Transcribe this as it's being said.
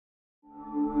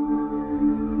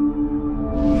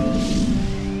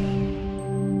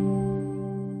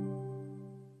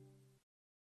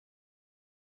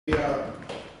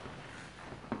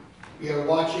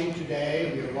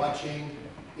watching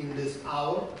in this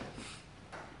hour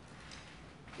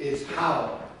is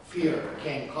how fear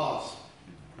can cause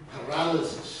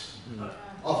paralysis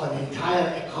of an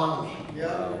entire economy.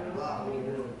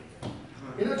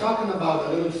 We're not talking about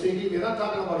a little city. We're not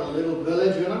talking about a little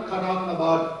village. We're not talking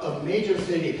about a major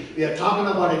city. We are talking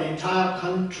about an entire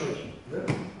country.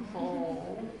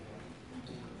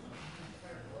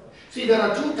 See, there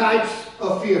are two types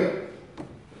of fear.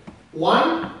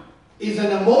 One is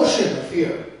an emotion of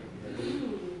fear.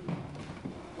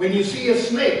 When you see a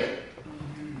snake,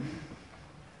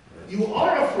 you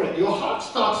are afraid. Your heart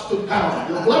starts to pound.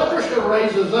 Your blood pressure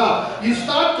rises up. You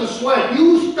start to sweat.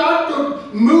 You start to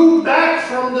move back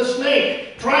from the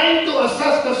snake, trying to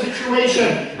assess the situation.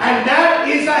 And that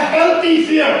is a healthy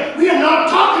fear. We are not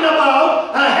talking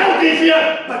about a healthy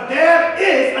fear, but there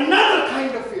is another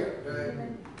kind of fear.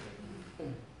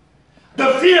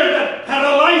 The fear that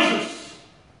paralyzes.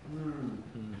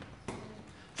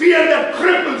 Fear that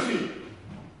cripples you.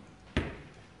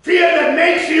 Fear that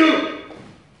makes you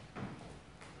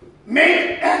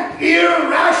make an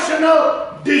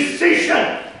irrational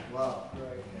decision. Wow.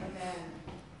 Right.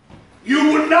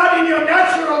 You would not in your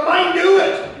natural mind do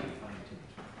it.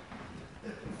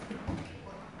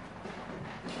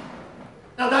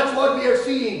 Now that's what we are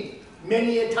seeing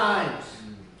many a times.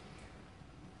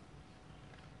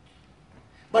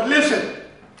 But listen,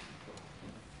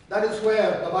 that is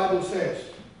where the Bible says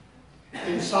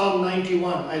in Psalm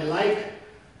 91, I like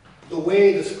the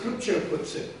way the scripture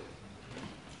puts it.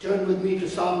 Turn with me to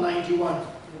Psalm 91.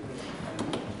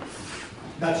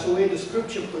 That's the way the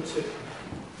scripture puts it.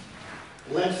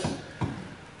 Let's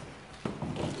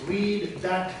read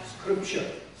that scripture.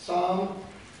 Psalm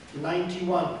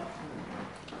 91.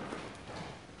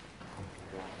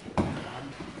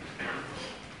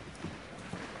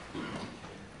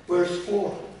 Verse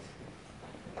 4.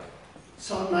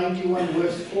 Psalm 91,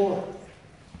 verse 4.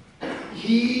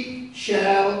 He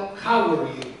shall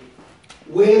cover you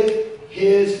with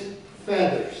his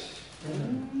feathers,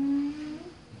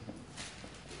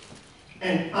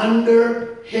 and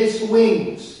under his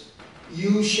wings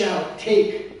you shall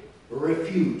take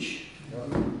refuge.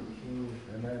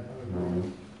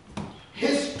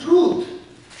 His truth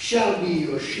shall be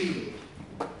your shield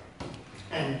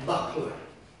and buckler.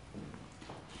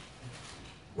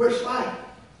 Verse 5.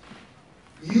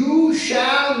 You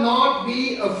shall not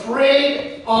be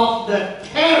afraid of the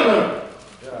terror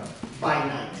by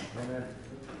night.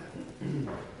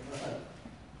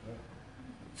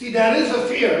 See, there is a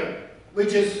fear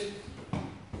which is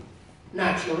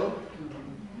natural,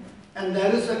 and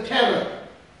there is a terror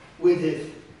which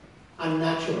is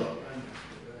unnatural.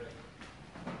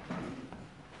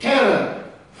 Terror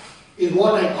is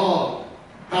what I call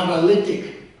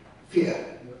paralytic fear.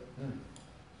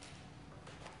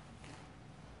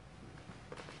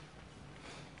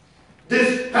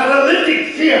 This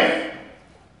paralytic fear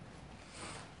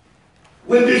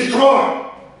will destroy.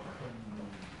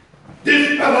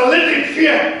 This paralytic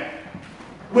fear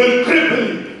will cripple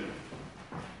you.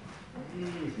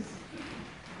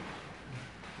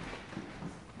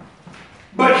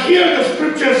 But here the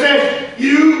scripture says,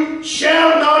 you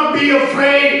shall not be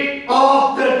afraid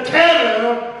of the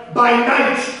terror by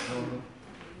night,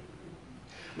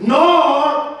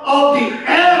 nor of the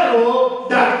arrow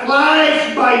that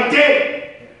flies by day,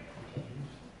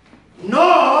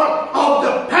 nor of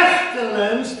the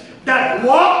pestilence that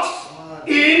walks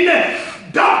in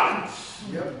darkness,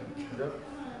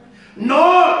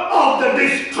 nor of the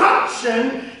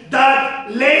destruction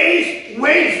that lays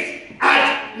waste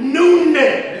at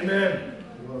noonday. Amen.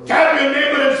 Tap your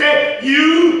neighbor and say,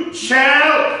 you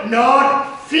shall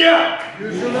not fear.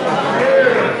 You shall not fear.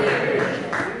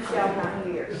 You shall not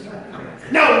fear.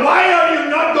 Now, why are you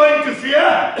not going to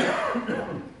fear?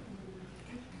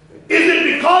 Is it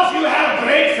because you have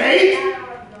great faith?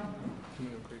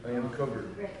 I am covered.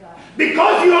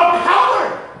 Because you are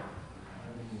covered.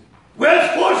 Verse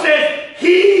 4 says,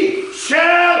 he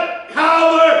shall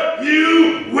cover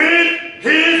you with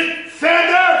his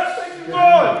feathers.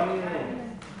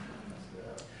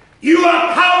 You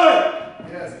are covered.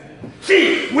 Yes.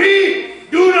 See, we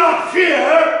do not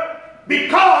fear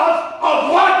because of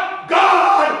what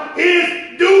God is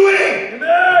doing.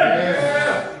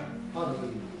 Amen.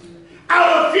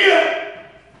 Our fear,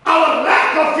 our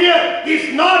lack of fear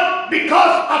is not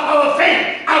because of our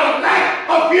faith. Our lack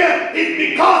of fear is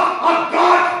because of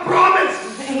God's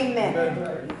promise. Amen.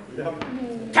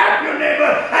 Tap your neighbor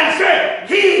and say,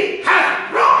 he has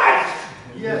promised.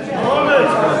 Yes. Promise.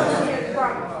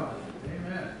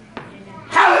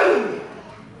 Hallelujah.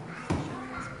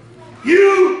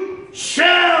 You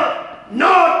shall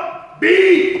not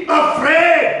be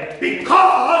afraid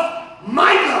because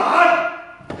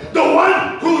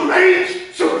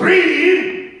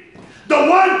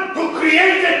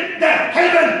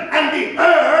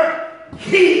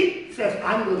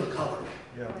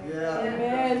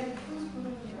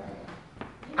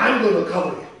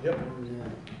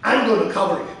I'm going to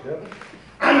cover you.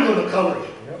 I'm going to cover you.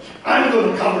 I'm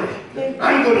going to cover you.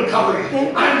 I'm going to cover you.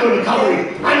 I'm going to cover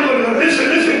you. I'm going to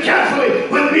listen carefully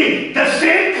with me. The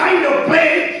same kind of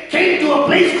plague came to a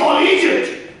place called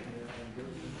Egypt.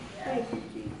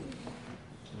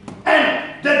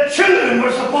 And the children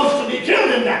were supposed to be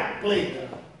killed in that plague.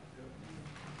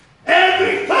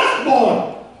 Every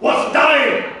firstborn was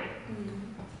dying.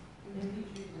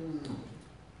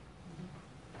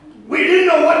 We didn't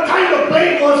know what kind of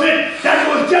plague was it that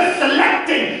was just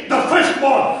selecting the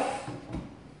firstborn.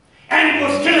 And it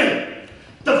was killing.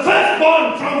 The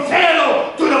firstborn from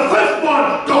Pharaoh to the firstborn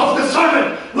of the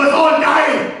servant was all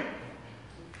dying.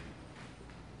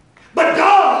 But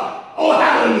God, oh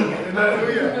hallelujah.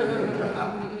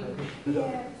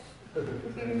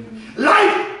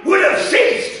 Life would have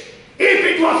ceased if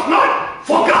it was not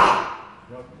for God.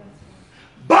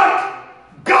 But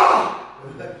God.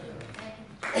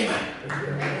 Amen.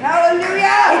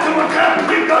 Hallelujah. Oh, come on, clap and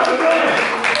give God the glory.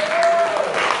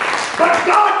 But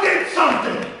God did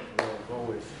something.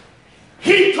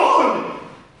 He told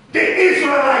the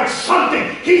Israelites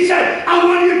something. He said, I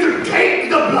want you to take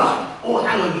the blood. Oh,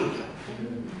 hallelujah.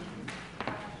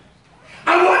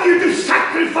 I want you to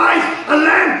sacrifice a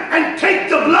lamb and take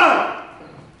the blood.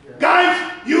 Guys,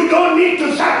 you don't need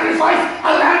to sacrifice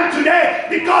a lamb today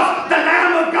because the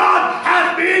Lamb of God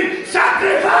has been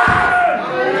sacrificed.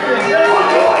 Oh,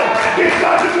 joy. Give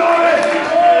God the glory.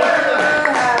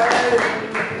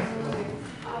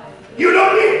 You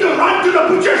don't need to run to the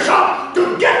butcher shop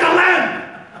to get the lamb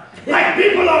like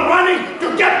people are running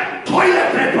to get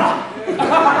toilet paper.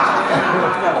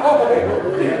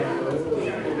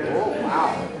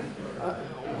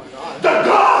 The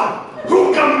God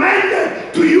who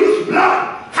commanded to use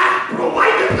blood has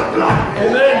provided the blood.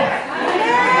 Amen.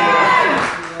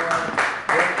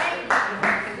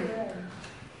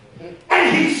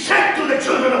 And he said to the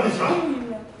children of Israel,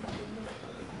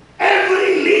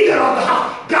 every leader of the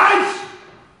house, guys,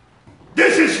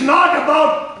 this is not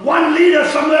about one leader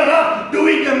somewhere up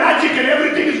doing the magic and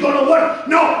everything is going to work.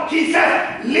 No, he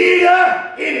said,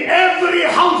 leader in every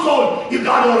household, you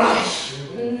got to rise.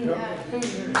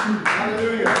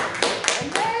 Hallelujah.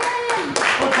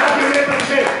 What's happening there and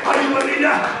say, are you a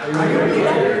leader?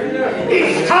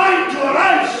 It's time to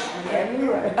arise.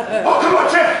 Oh, come on,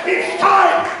 say, it's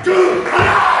time to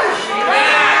arise.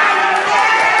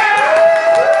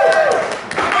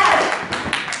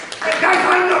 Guys,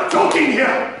 I'm not joking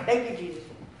here. Thank you, Jesus.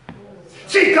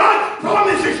 See, God's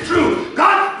promise is true.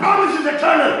 God's promise is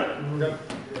eternal.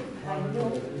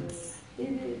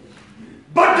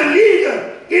 But the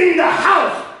leader in the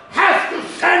house has to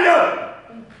stand up.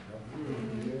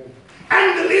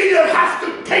 And the leader has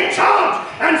to take charge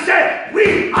and say,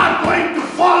 we are going to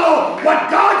follow what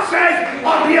God says,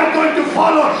 or we are going to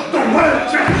follow the world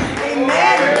says.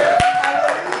 Amen.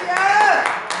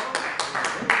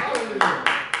 Hallelujah.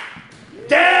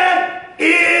 There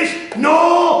is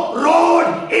no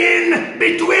road in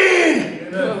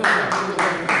between.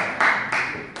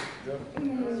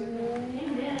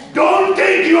 Don't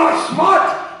think you are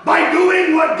smart by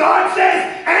doing what God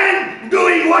says and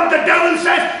doing what the devil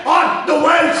says or the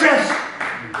world says.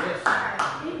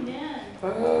 Amen.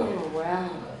 Oh, wow.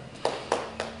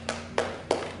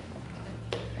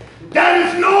 There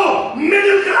is no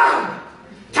middle ground.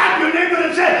 Tap your neighbor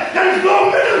and say, there is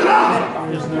no middle ground.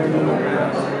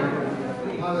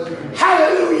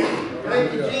 Hallelujah.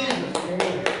 Thank you, Jesus.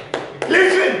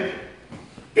 Listen,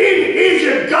 in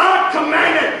Egypt, God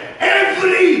commanded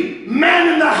every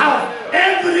man in the house,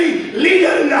 every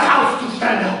leader in the house to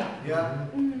stand up. Yeah.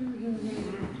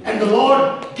 And the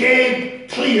Lord gave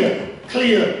clear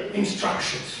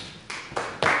instructions.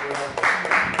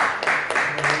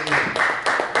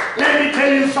 Let me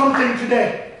tell you something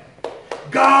today.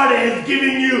 God has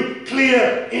given you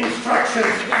clear instructions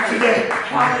today.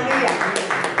 Hallelujah.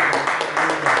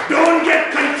 Don't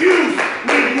get confused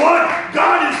with what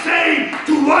God is saying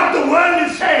to what the world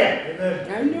is saying.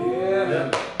 I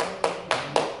know.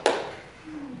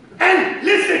 And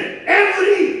listen,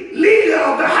 every leader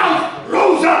of the house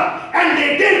rose up and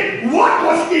they did what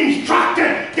was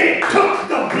instructed. They took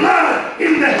the blood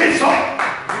in the hyssop.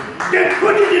 They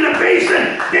put it in a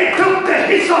basin. They took the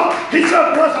hyssop.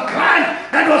 Hyssop was a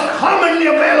plant that was commonly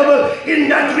available in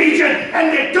that region.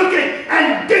 And they took it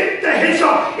and dipped the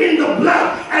hyssop in the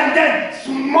blood and then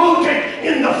smote it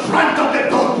in the front of the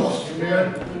doorpost.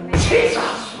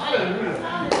 Jesus.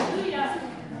 Hallelujah.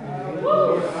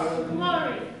 Woo.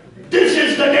 Glory. This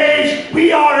is the days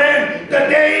we are in, the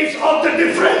days of the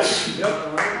difference.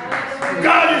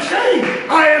 God is saying,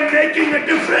 I am making a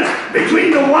difference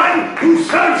between the one who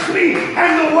serves me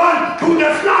and the one who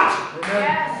does not.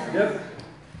 Yes. Yep.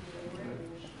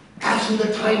 As in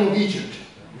the time of Egypt.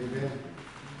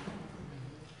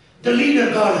 The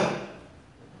leader got up.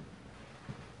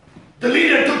 The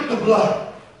leader took the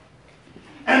blood.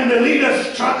 And the leader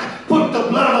put the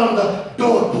blood on the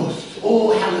doorposts.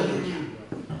 Oh, hallelujah.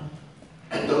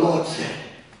 And the Lord said,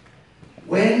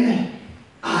 when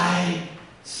I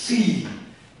see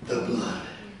the blood,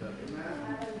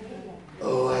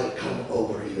 oh, I'll come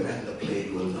over you and the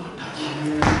plague will not touch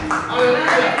you.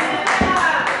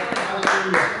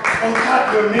 Oh,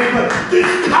 God, your neighbor,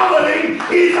 this covering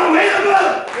is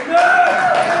available.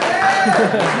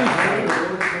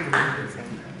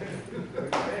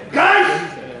 Guys,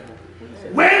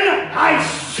 when I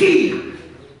see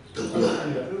the blood,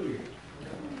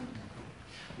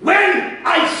 when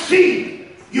I see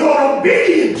your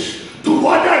obedience to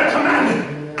what I commanded,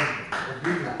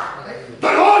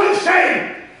 the Lord is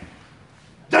saying,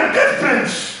 the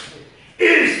difference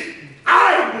is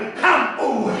I will come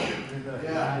over you.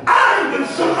 I will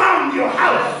surround your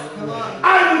house.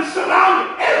 I will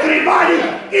surround everybody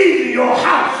in your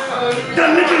house. The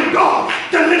little dog,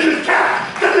 the little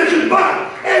cat, the little bird,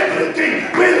 everything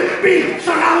will be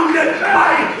surrounded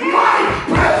by my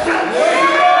presence.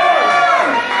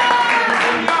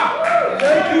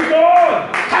 Thank you,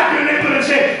 God. Tap your neighbor and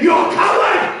say, you're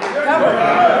covered.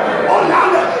 Oh,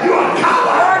 louder, you are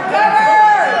covered.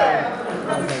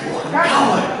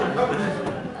 Covered.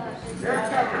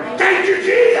 Thank you,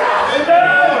 Jesus.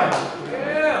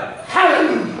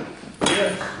 Hallelujah.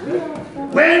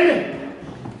 When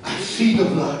I see the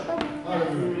blood, I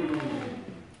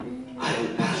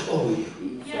will pass over you.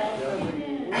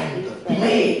 And the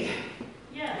plague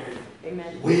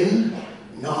will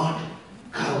not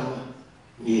come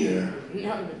near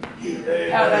you.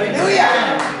 Hallelujah.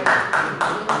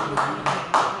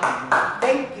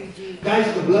 Thank you, Jesus. Guys,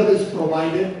 the blood is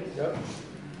provided. Yep.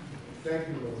 Thank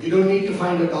you, Lord. You don't need to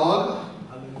find a dog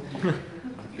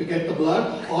to get the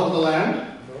blood or the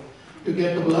lamb to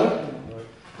get the blood.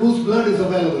 Whose blood is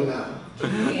available now?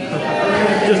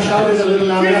 Just shout it a little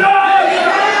louder. A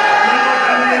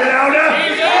little louder.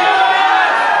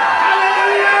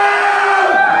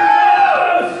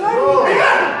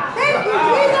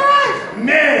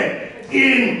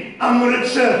 In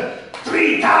Amritsar,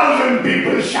 3,000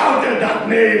 people shouted that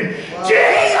name.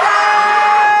 Jesus!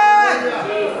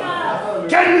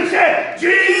 Can you say,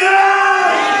 Jesus?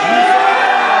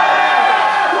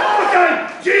 One more time,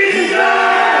 Jesus!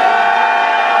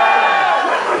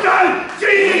 One more time,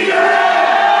 Jesus!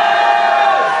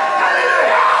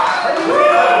 Hallelujah!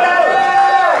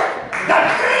 That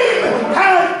name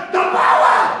has the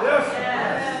power!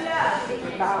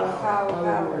 Power, power,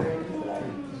 power.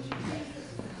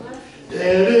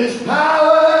 There is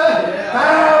power,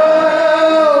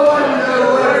 power,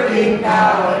 wonder-working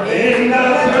power in the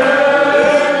blood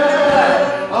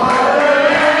of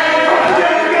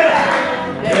the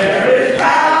Lamb. There is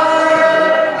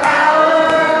power, power,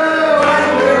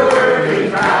 wonder-working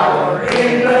power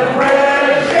in the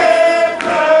precious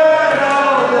blood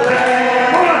of the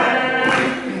Lamb.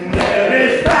 There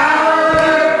is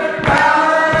power,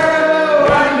 power,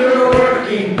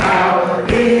 wonder-working power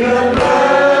in the blood.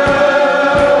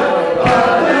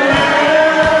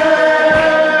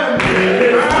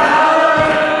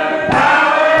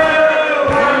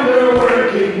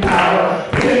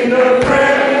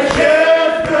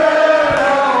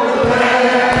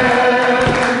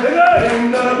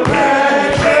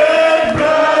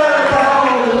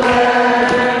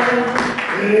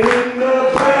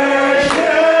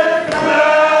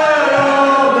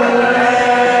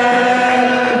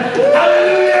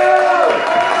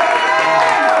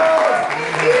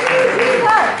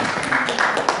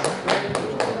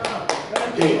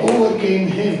 They overcame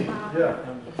him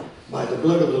by the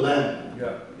blood of the Lamb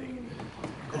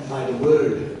and by the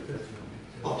word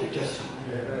of the testimony.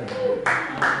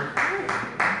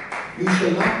 You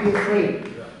shall not be afraid.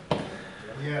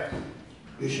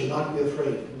 You shall not be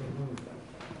afraid.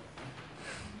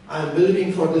 I am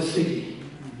building for this city.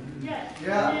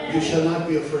 You shall not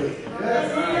be afraid.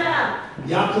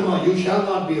 Yakima, you shall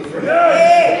not be afraid.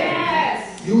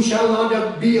 You shall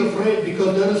not be afraid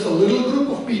because there is a little group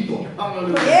of people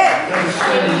that is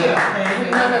standing there.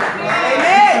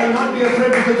 You shall not be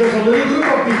afraid because there's a little group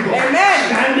of people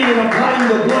standing and applying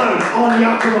the blood on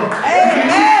Yakima. You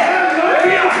shall not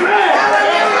be afraid.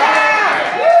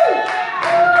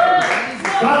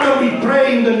 Father, we pray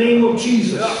in the name of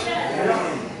Jesus.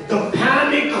 The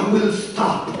panic will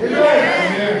stop.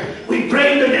 We pray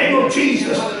in the name of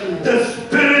Jesus. The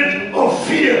spirit of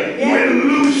fear will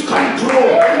lose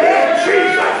control. In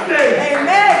Jesus' name.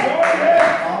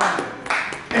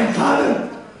 And Father,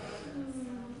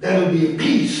 there will be a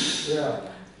peace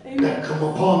that come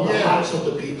upon the hearts of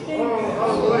the people.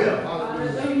 Hallelujah.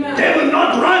 They will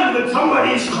not run when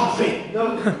somebody is coughing.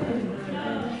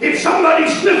 If somebody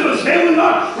sniffles, they will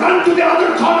not run to the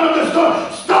other corner of the store.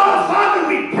 Stop, Father,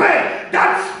 we pray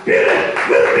that spirit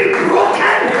will be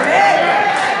broken.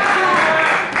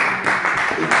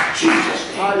 In Jesus'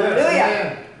 name.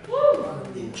 Hallelujah.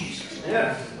 In Jesus' name.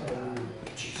 Yes.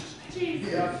 In Jesus' name.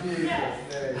 Jesus. Yes.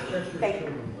 Thank you.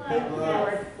 Thank you,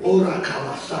 Lord. Ora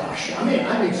kawasabashi.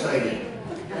 I'm excited.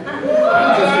 I'm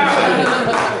just excited.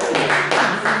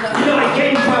 You know,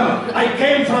 I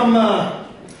came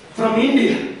from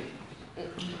India.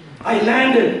 I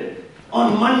landed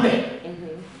on Monday.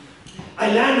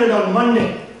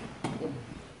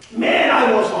 Man,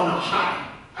 I was on a high.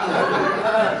 I'm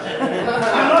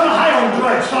not a high on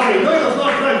drugs, sorry. No, it was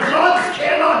not drugs. Drugs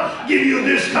cannot give you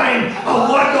this kind of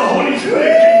what the Holy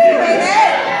Spirit can give you.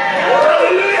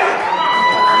 Hallelujah.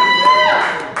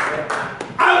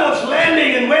 I was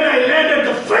landing, and when I landed,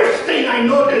 the first thing I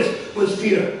noticed was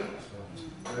fear.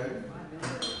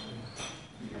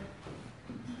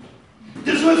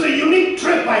 This was a unique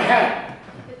trip I had.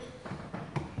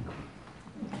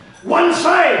 One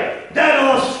side, there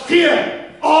was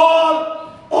fear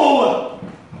all over.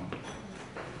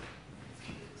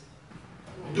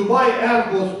 Dubai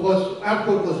airport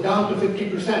was down to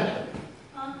 50%.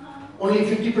 Only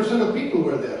 50% of people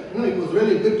were there. You know, it was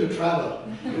really good to travel.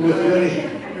 It was really.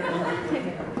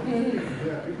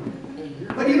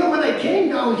 But you know, when I came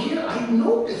down here, I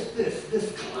noticed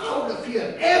this cloud of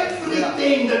fear.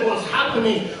 Everything that was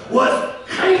happening was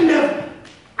kind of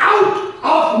out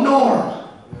of norm.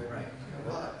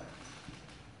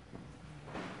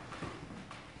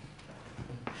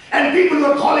 And people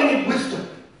were calling it wisdom.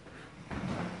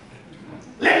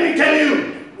 Let me tell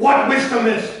you what wisdom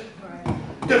is.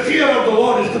 The fear of the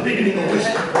Lord is the beginning of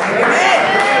wisdom.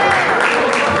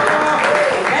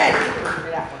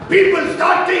 People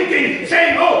start thinking,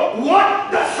 saying, oh, what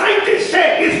the scientists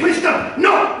say is wisdom.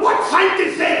 No, what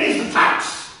scientists say is the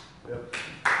facts.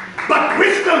 But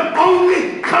wisdom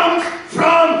only comes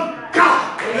from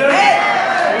God.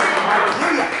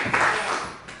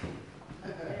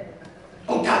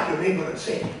 Oh, tap your neighbor and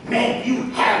say, man, you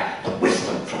have the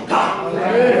wisdom from God.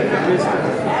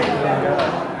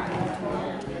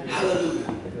 Hallelujah.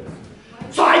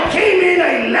 So I came in,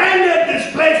 I landed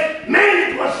this place.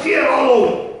 Man, it was fear all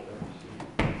over.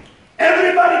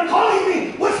 Everybody calling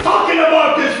me was talking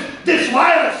about this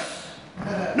virus.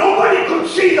 Nobody could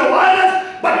see the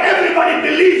virus, but everybody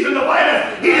believes in the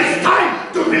virus. It is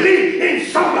time to believe in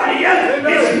somebody else.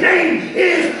 His name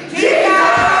is Jesus.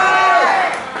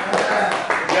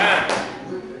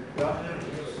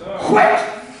 Quit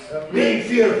being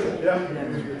fearful.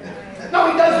 Now,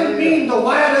 it doesn't mean the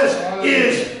virus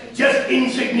is just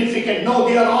insignificant. No,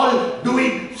 they are all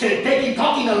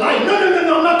talking a lie. No,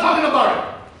 I'm not talking about it.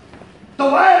 The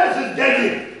virus is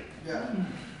deadly.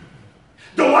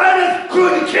 The virus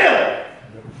could kill.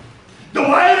 The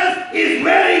virus is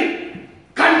very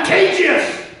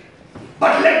contagious.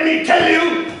 But let me tell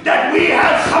you that we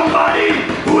have somebody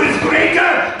who is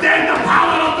greater than the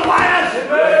power of the virus.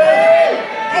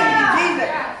 Thank you, Jesus.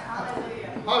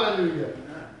 Hallelujah.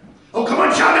 Oh, come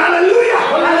on, shout hallelujah.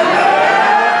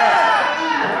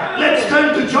 Let's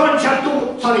turn to 1 John chapter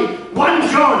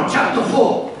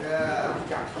 4.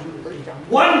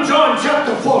 1 John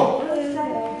chapter 4.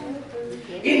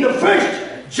 In the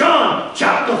 1 John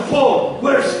chapter 4,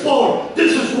 verse 4,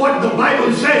 this is what the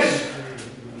Bible says.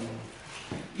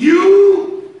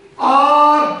 You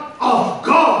are of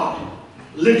God,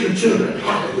 little children.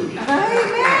 Hallelujah.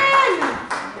 Amen.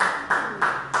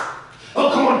 Oh,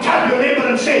 come on, tap your neighbor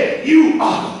and say, you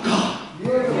are of God.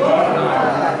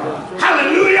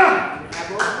 Hallelujah.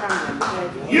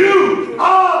 You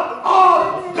are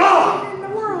of God.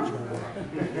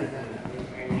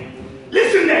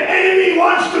 Listen, the enemy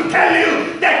wants to tell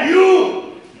you that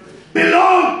you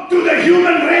belong to the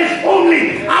human race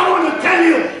only. I want to tell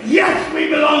you, yes, we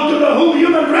belong to the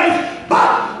human race,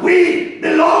 but we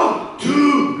belong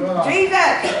to God.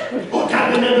 Jesus. Oh,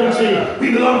 tap your neighbor and say,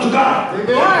 we belong to God.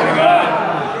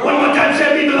 One more time,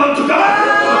 say, we belong to God.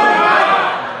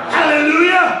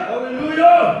 Hallelujah.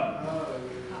 Hallelujah.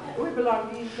 We belong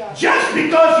to you, God. Just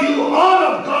because you are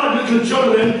of God, little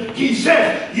children, he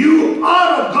says, you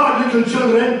are of God, little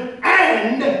children,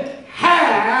 and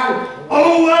have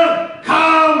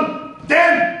overcome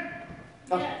them.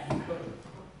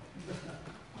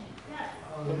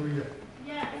 Hallelujah.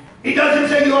 He doesn't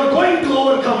say you are going to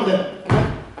overcome them.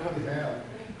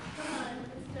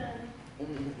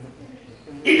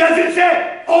 He doesn't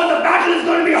say, oh, the battle is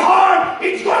going to be hard,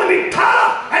 it's going to be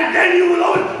tough, and then you will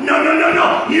overcome.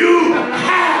 No. You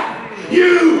have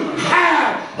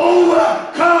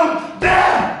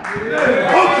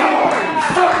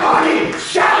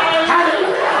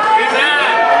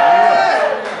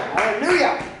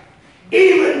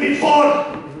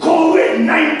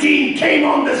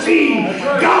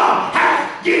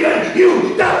given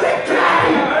you the victory.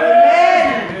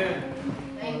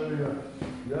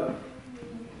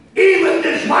 Even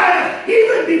this virus,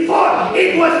 even before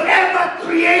it was ever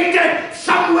created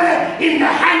somewhere in the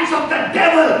hands of the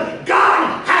devil,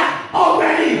 God has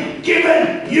already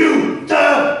given you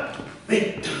the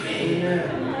victory.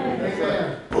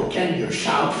 Oh, can you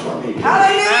shout for me?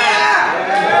 Hallelujah!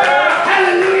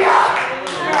 Hallelujah!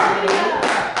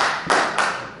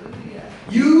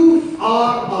 You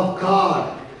are of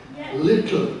God,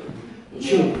 little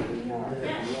children.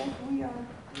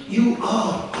 You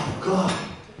are of God,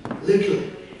 little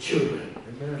children.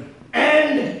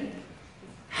 And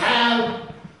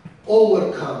have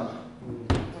overcome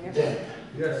them.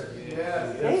 Yes.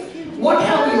 Thank you. What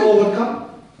have we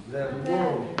overcome? The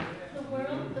world. The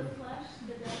world, the flesh,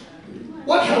 the devil.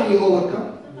 What have we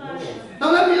overcome? The body.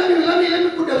 Now let me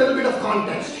put a little bit of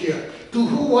context here to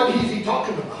what is he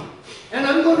talking about. And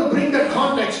I'm going to bring that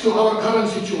context to our current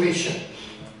situation.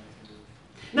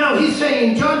 Now he's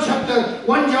saying in John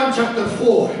chapter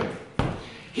 4,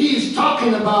 he's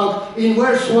talking about in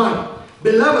verse 1,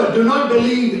 beloved, do not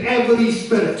believe every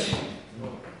spirit,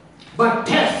 but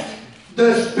test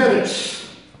the spirits.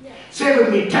 Say with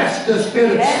me, test the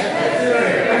spirits.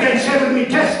 Again, say with me,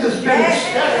 test the spirits.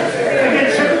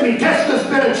 Again, say with me, test the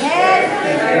spirits.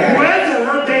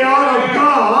 Whether they are of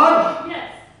God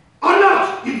or not.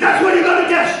 That's what you're going to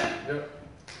test.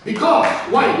 Because,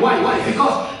 why?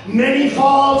 Because many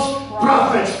false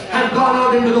prophets have gone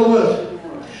out into the world.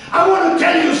 I want to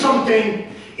tell you something.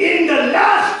 In the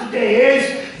last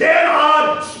days, there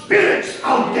are spirits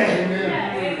out there.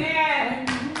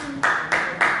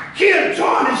 Here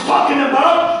John is talking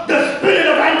about the spirit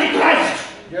of Antichrist.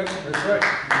 Yep, that's right.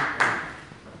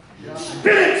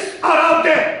 Spirits are out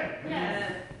there.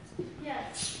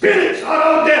 Spirits are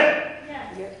out there.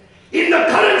 In the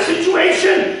current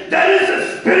situation, there is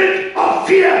a spirit of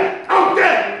fear out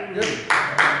there.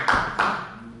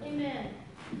 Amen.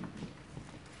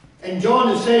 And John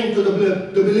is saying to the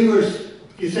believers,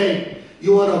 he's saying,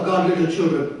 you are of God, little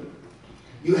children.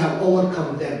 You have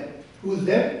overcome them. Who's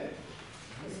them?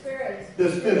 The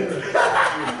Spirit.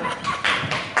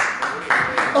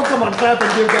 Oh, come on, clap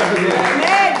and give God the glory.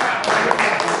 Amen.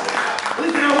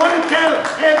 Listen, I want to tell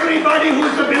everybody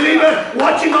who's a believer,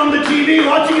 watching on the TV,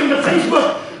 watching in the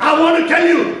Facebook, I want to tell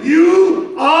you,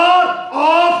 you are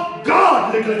of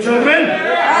God, little children.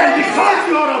 And because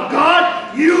you are of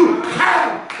God, you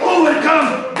have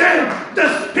overcome them,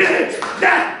 the spirits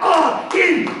that are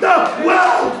in the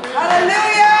world.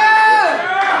 Hallelujah!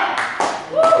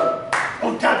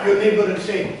 Oh, tap your neighbor and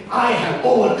say, I have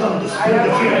overcome the spirit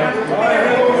of fear.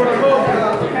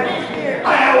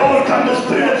 I have overcome the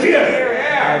spirit of fear.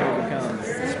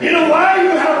 You know why you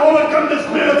have overcome the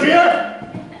spirit of fear?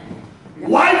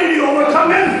 Why did you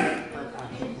overcome him?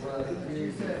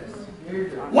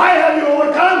 Why have you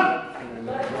overcome?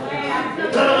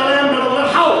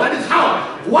 How? That is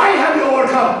how. Why have you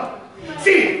overcome?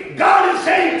 See, God is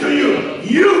saying to you,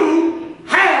 you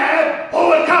have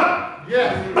overcome.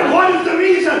 Yes. But what is the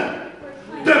reason?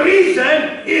 The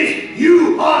reason is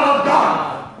you are of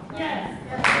God. Yes.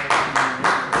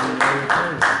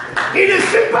 It is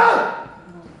simple.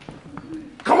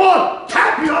 Come on,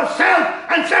 tap yourself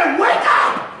and say, wake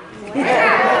up! Wake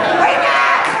up!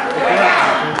 Wake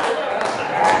up!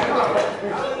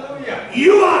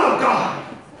 You are of God.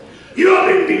 You have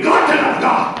been begotten of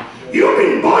God. You have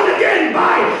been born again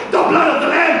by the blood of the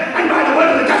Lamb and by the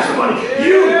word of the testimony.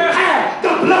 You have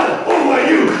the blood over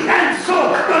you. And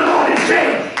so the Lord is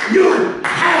saying, you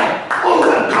have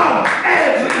overcome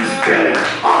every spirit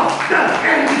of the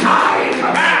end time.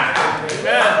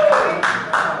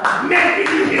 Man, did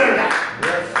you hear that?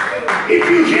 If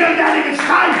you hear that, it is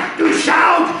time to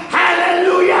shout,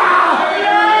 hallelujah!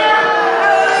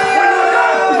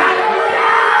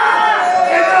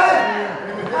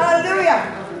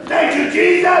 Thank you,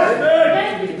 Jesus.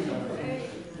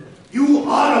 You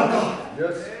are of God.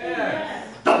 Yes.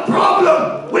 The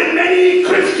problem with many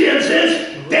Christians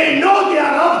is they know they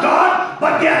are of God,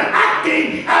 but they are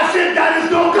acting as if there is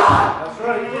no God. That's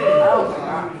right.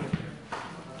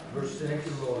 Verse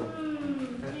 6, Lord.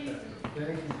 Thank you.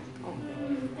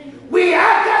 We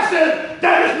act as if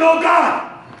there is no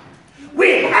God.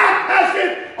 We act as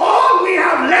if all we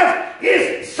have left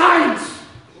is science.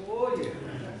 Oh, yeah.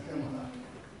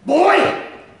 Boy,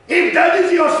 if that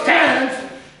is your stance,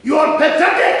 you are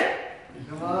pathetic.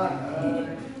 Come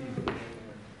on.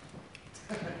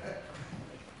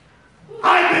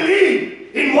 I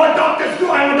believe in what doctors do.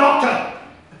 I'm a doctor.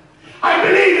 I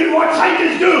believe in what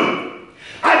scientists do.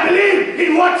 I believe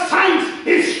in what science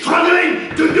is struggling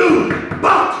to do.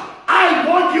 But I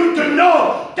want you to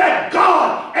know that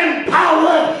God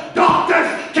empowers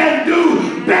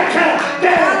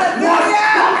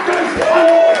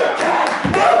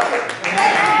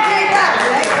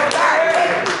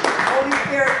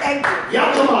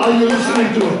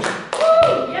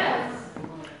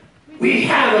We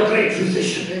have a great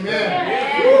physician.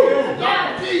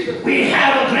 We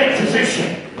have a great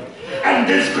physician. And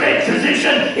this great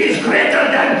physician is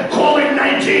greater than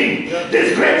COVID-19.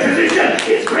 This great physician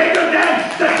is greater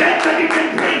than the death that it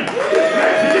can bring. This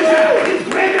great physician is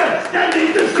greater than the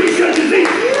interstitial disease.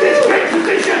 This great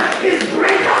physician is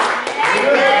greater.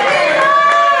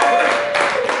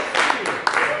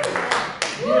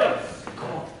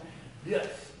 Yes.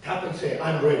 Tap and say,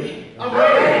 I'm ready. I'm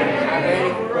ready.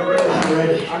 I'm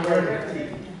ready. I'm ready.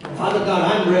 Father God,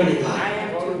 I'm ready, God.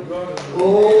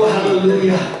 Oh,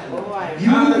 hallelujah.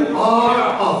 You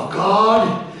are of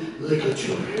God, little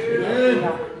children.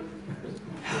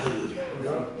 Hallelujah.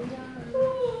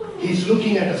 He's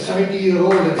looking at a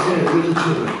 70-year-old and saying, little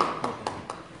children.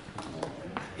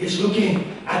 He's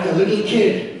looking at a little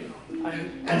kid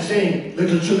and saying,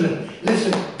 little children.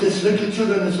 Listen, this little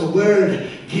children is a word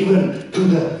given to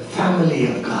the family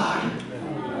of God.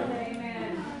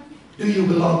 Do you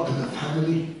belong to the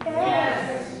family?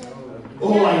 Yes.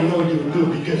 Oh, I know you do,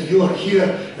 because you are here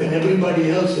when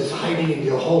everybody else is hiding in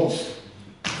your homes.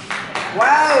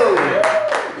 Wow!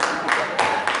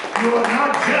 You are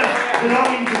not just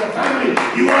belonging to the family,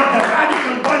 you are the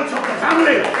radical bunch of the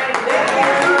family. I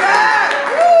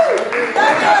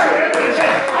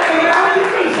am a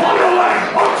radical follower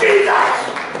of Jesus.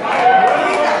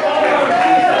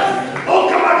 Oh,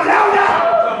 come on, louder!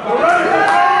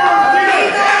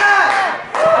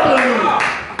 Hallelujah.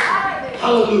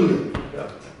 Hallelujah.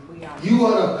 You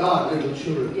are of God, little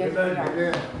children. Yes, we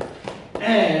are.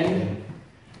 And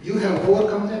you have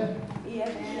overcome them.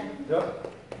 Yes.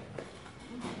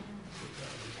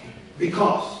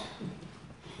 Because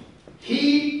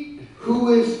he who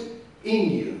is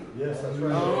in you. Yes, that's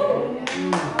right.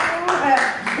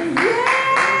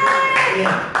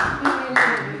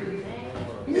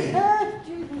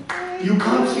 You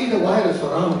can't see the virus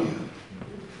around you.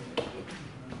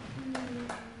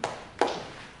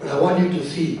 But I want you to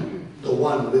see the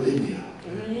one within you.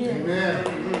 Amen.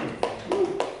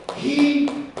 He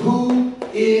who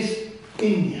is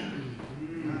in you.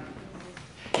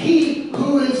 He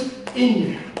who is in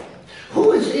you.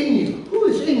 Who is in you? Who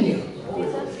is in you?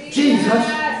 Jesus.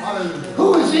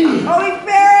 Who is in you? Holy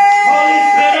Spirit! Holy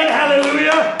Spirit,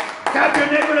 hallelujah. Tap your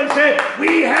neighbor and say,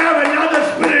 we have another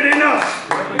spirit in us.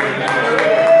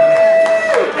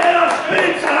 There are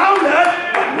spirits around us,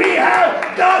 but we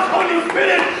have God's Holy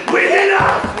Spirit within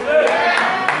us.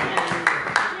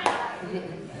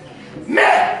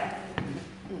 Man,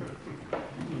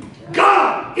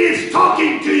 God is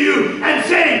talking to you and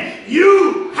saying,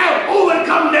 you have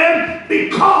overcome them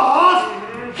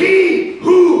because he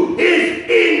who is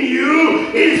in you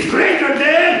is greater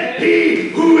than he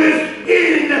who is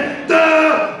in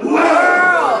the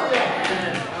world.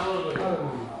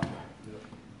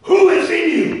 Who is in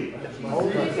you?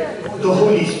 The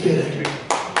Holy Spirit.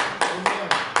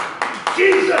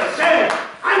 Jesus said,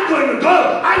 I'm going to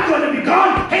go, I'm going to be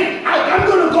gone. Hey, I'm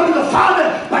going to go to the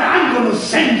Father, but I'm going to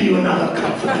send you another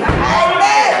comforter. I'm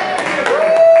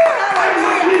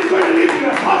not going to leave you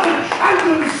a father, I'm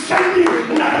going to send you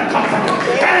another comforter.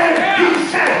 And he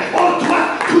said, oh, to us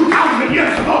 2,000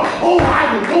 years ago, oh,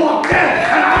 I will go up there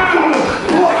and I'm going to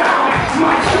pour out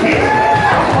my spirit.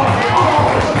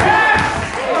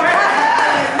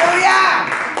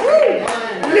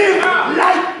 Live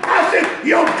life as if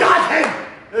you got him.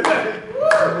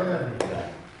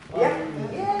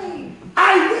 I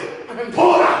will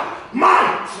pour out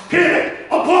my spirit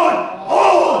upon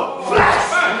all flesh.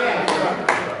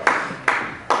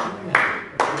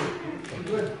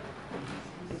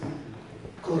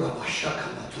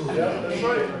 That's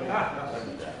right.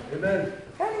 Amen.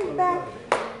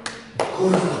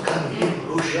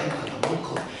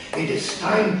 It is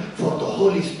time for the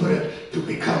Holy Spirit to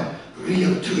become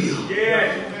real to you.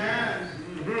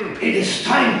 It is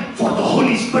time for the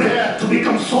Holy Spirit to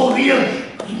become so real,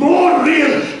 more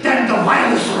real than the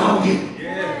virus around you.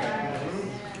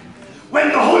 When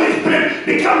the Holy Spirit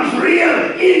becomes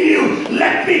real in you,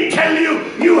 let me tell you,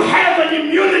 you have an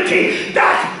immunity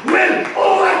that will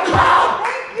overcome.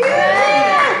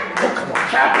 Oh, come on,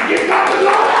 clap and give God the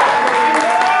glory.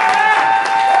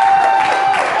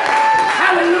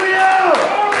 Hallelujah.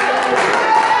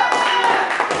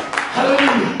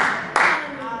 Hallelujah.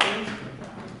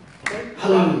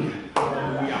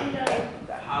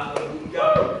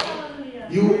 Hallelujah.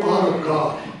 You are of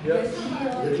God.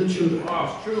 Little children. Oh,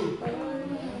 it's true.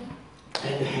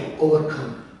 And have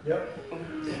overcome them.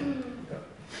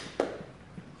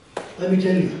 Let me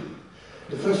tell you,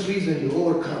 the first reason you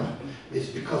overcome is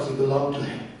because you belong to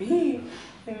Him.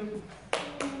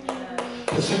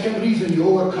 The second reason you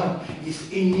overcome is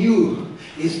in you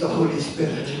is the Holy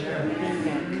Spirit.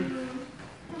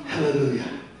 Hallelujah.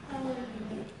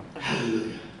 Hallelujah.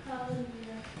 Hallelujah.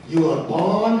 Hallelujah. You are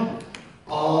born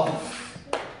of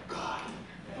God.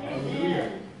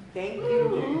 Amen. Thank you.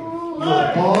 You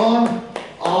are born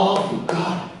of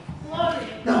God. Glory.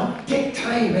 Now, take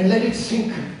time and let it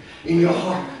sink in your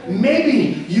heart.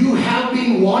 Maybe you have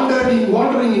been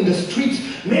wandering in the streets.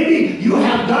 Maybe you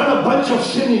have done a bunch of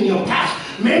sin in your past.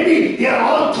 Maybe they are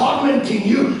all tormenting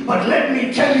you. But let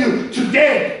me tell you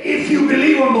today, if you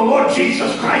believe on the Lord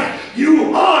Jesus Christ,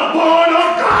 you are born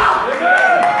of God.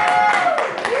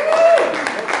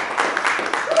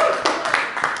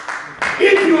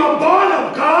 If you are born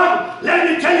of God, let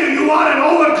me tell you, you are an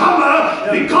overcomer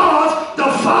because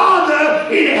the Father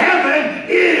in heaven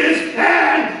is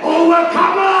an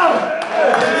overcomer.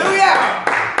 Hallelujah.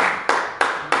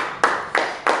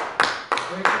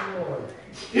 Thank you, Lord.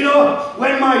 You know,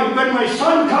 when my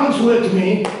son comes with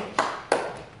me,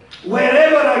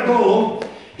 wherever I go,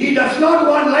 he does not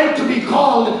like to be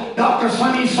called Dr.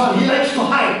 Sunny's son. He likes to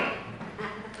hide.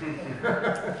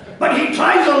 But he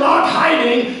tries a lot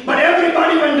hiding, but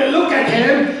everybody, when they look at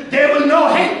him, they will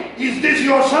know, hey, is this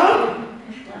your son?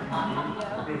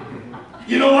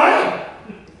 You know why?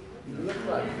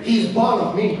 He's born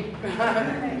of me.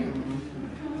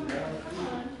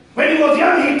 When he was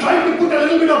young, he tried to put a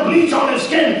little bit of bleach on his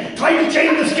skin, tried to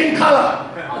change the skin color.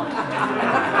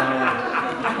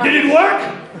 Did it work?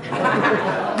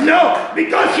 No,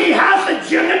 because he has a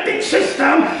genetic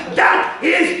system that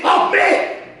is of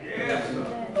me.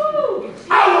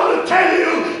 I want to tell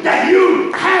you that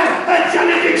you have a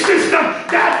genetic system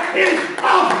that is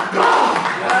of God.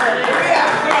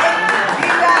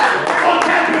 Oh,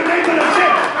 tap your neighbor and say,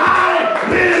 I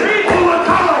will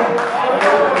overcome.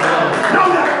 No,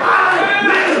 I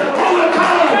will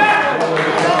overcome.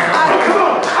 Oh, come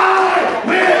on. I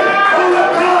will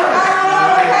overcome.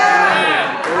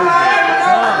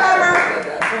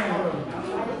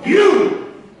 You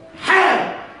have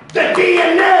the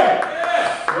DNA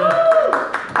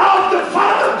of the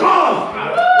Father God.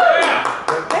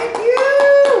 Thank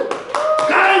you.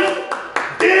 Guys,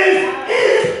 this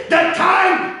is the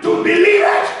time to believe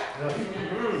it.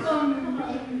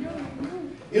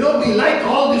 You know, we like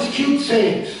all these cute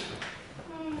sayings.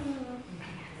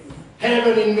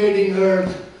 Heaven invading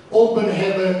earth, open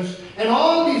heavens, and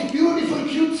all these beautiful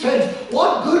cute sayings.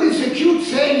 What good is a cute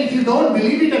saying if you don't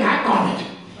believe it and act on it?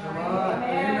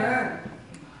 Amen.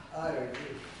 I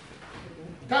agree.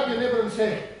 Tap your neighbor and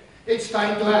say, it's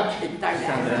time to act. It's time to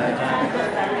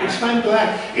act. It's time to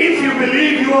act. If you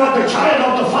believe you are the child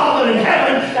of the Father in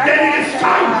heaven, then it is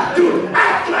time to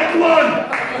act like one.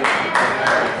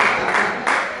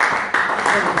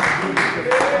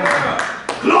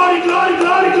 Glory, glory,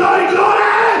 glory, glory, glory!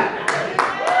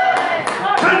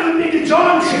 Turn with me to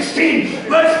John 16,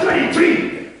 verse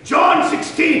 33. John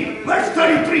 16, verse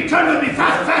 33. Turn with me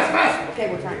fast, fast, fast. Okay,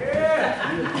 we're trying.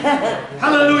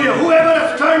 Hallelujah. Whoever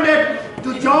has turned it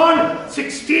to John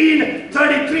 16,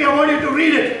 33, I want you to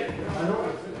read it.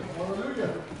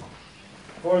 Hallelujah.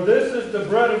 For this is the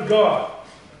bread of God.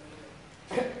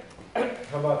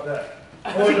 How about that?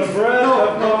 For the bread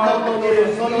of God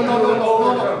is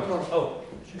overcome. Oh,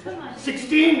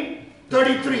 16,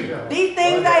 33. These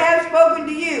things I have spoken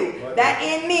to you, that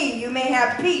in me you may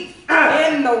have peace.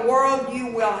 In the world you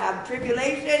will have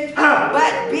tribulation,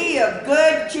 but be of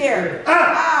good cheer.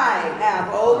 I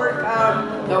have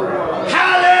overcome the world.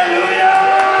 Hallelujah!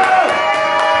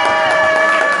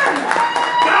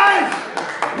 Guys,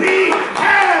 we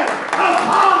have a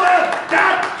Father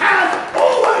that has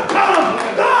overcome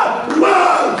the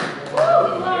world.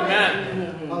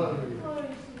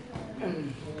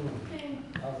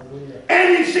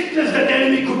 Any sickness that the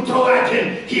enemy could throw at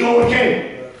him, he overcame.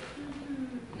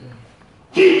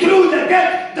 He threw the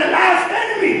last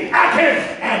enemy at him,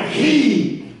 and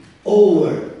he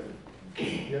overcame.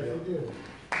 Yes, he did.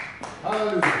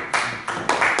 Hallelujah.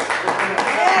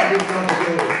 Give God the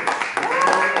glory.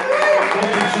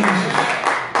 Thank you, Jesus.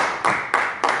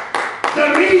 The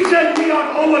reason we are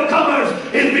overcomers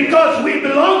is because we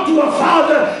belong to a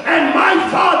Father, and my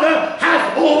Father has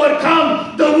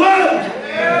overcome the world.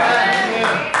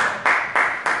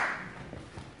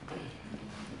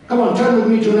 Come on, turn with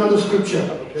me to another scripture.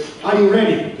 Are you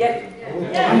ready? Yes.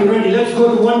 Are you ready? Let's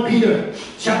go to 1 Peter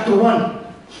chapter 1.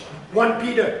 1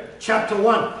 Peter chapter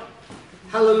 1.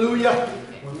 Hallelujah.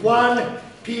 1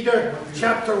 Peter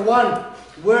chapter 1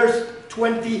 verse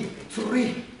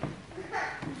 23.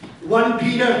 1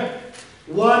 Peter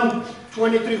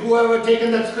 1:23. Whoever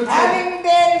taken that scripture? Having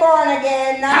been born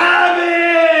again, not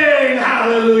Having.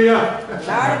 Hallelujah.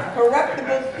 of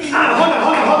corruptible seed. Hold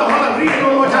on. Read it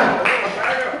one more time.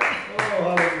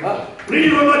 Read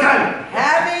it one more time.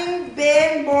 Having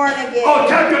been born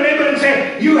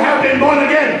you have been born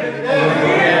again.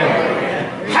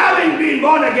 Having been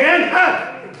born again,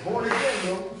 Born again,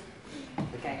 bro.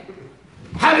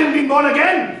 having been born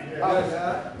again,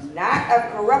 Not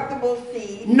of corruptible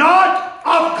seed, not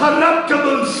of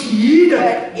corruptible seed.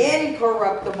 but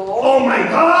incorruptible. Oh my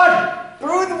God.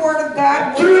 Through the word of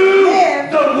God, which Through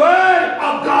lives, the word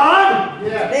of God.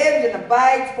 lives and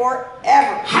abides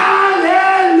forever.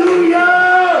 Hallelujah.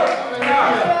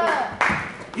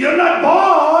 You're not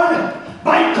born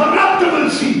by corruptible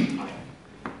seed.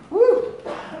 Woo.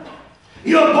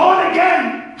 You're born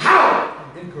again. How?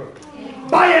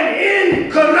 By an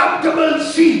incorruptible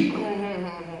seed.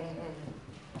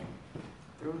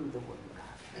 Through the word of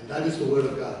God. And that is the word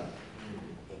of God.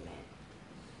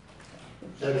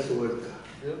 That is the word of God.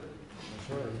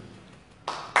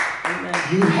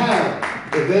 You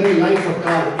have the very life of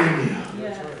God in you.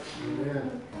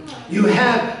 You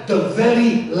have the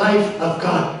very life of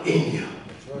God in you.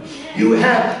 You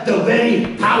have the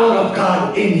very power of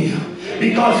God in you.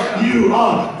 Because you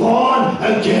are born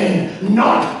again,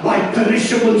 not by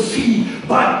perishable seed,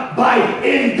 but by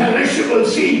imperishable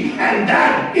seed. And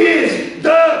that is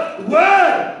the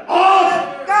word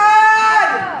of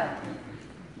God!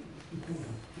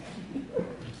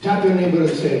 Tap your neighbor and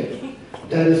say,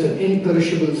 there is an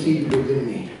imperishable seed within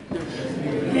me.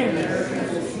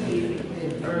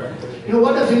 You know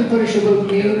what does imperishable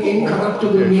mean?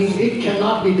 Incorruptible means it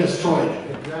cannot be destroyed.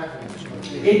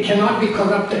 It cannot be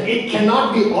corrupted. It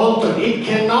cannot be altered. It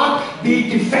cannot be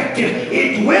defective.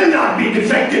 It will not be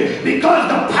defective because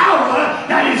the power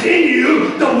that is in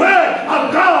you, the word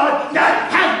of God that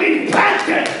has been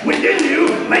planted within you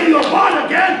when you are born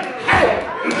again,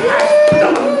 it has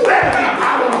the very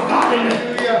power of God in it.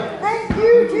 Thank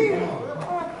you, Jesus.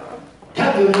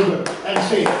 Tap your neighbor and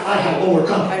say, I have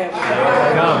overcome. I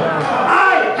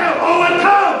have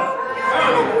overcome.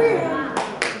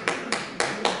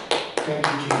 Thank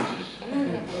you, Jesus.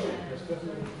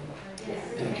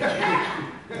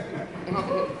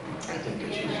 Thank you,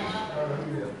 Jesus.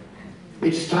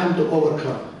 It's time to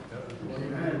overcome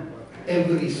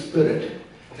every spirit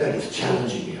that is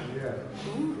challenging you.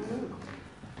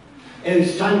 And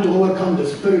it's time to overcome the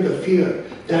spirit of fear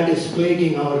that is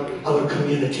plaguing our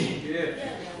community.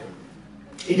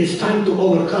 It is time to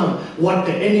overcome what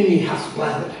the enemy has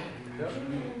planned.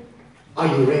 Are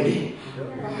you ready?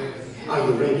 Are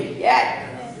you ready?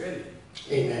 Yes.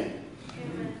 Amen.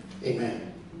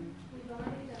 Amen.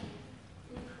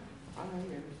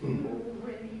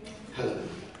 Hallelujah.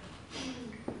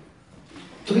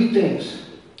 3 things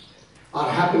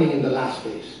are happening in the last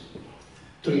days.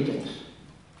 3 things.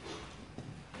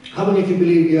 How many of you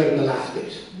believe we are in the last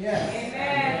days?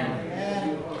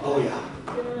 Oh yeah.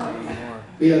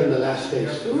 We are in the last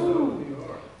days.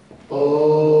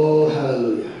 Oh,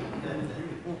 hallelujah.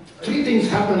 3 things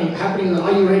happening.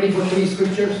 Are you ready for 3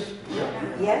 scriptures?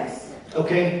 Yes.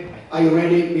 Okay. Are you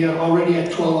ready? We are already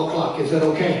at 12 o'clock. Is that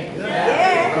okay?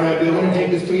 Yes. All right. We're going to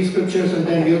take these 3 scriptures and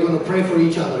then we're going to pray for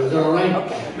each other. Is that all right?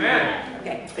 Okay.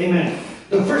 Okay. Amen.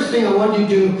 The first thing I want you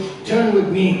to turn with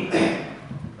me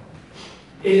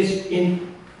is in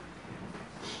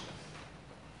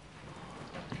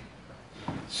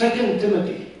 2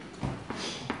 Timothy.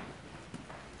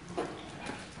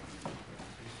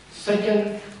 2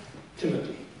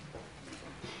 Timothy.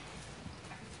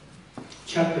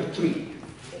 Chapter 3.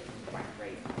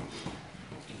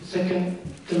 2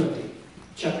 Timothy.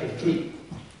 Chapter 3.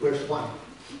 Verse 1.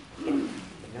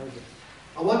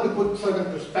 I want to put certain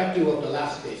perspective of the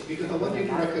last days because I want you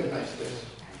to recognize this.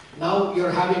 Now you're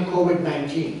having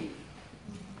COVID-19.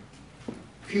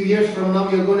 A few years from now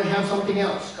you're going to have something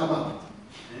else come up.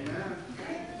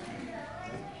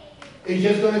 It's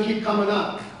just going to keep coming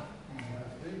up.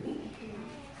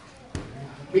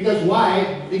 Because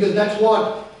why? Because that's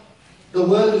what the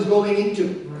world is going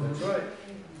into. That's right.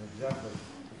 Exactly.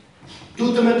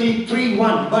 2 Timothy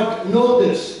 3:1. But know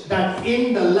this, that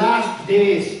in the last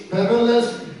days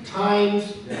perilous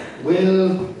times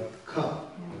will come.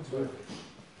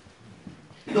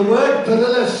 The word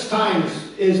perilous times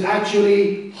is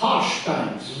actually harsh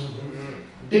times,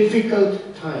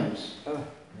 difficult times.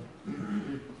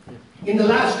 In the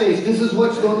last days, this is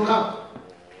what's going to come.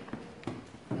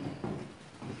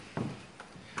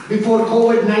 Before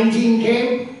COVID-19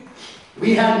 came,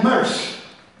 we had MERS.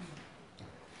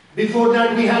 Before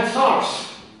that, we had SARS.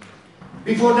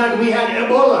 Before that, we had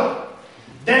Ebola.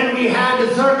 Then we had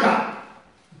Zika.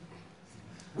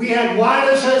 We had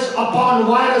viruses upon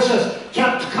viruses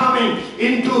kept coming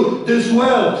into this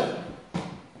world.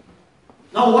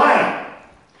 Now why?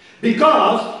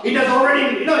 Because it has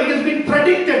already, it has been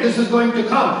predicted this is going to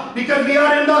come. Because we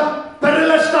are in the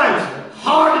perilous times,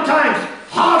 hard times,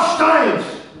 harsh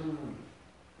times.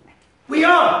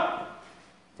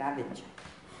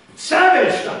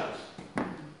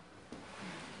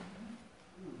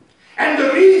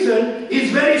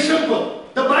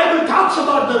 talks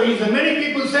about the reason. Many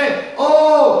people say,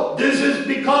 oh, this is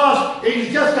because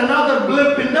it's just another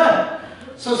blip in the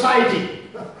society.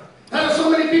 There are so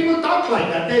many people talk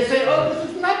like that. They say, oh, this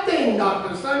is nothing,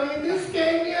 Dr. Sunny. This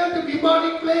came here, the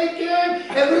bubonic plague came.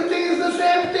 Everything is the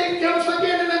same thing, comes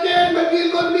again and again, but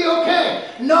we're going to be okay.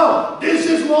 No, this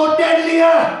is more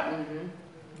deadlier.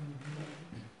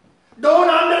 Don't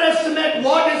underestimate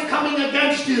what is coming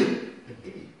against you.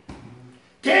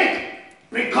 Take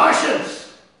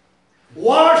precautions.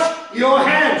 Wash your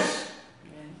hands.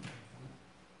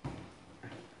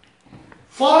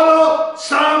 Follow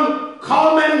some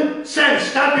common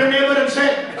sense. Tap your neighbor and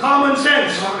say, common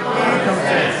sense.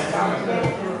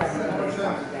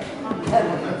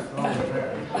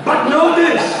 But know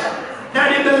this,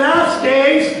 that in the last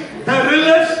days,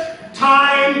 perilous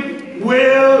time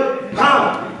will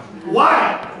come.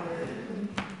 Why?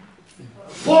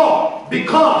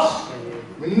 Because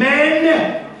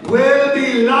men will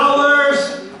be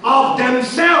lovers of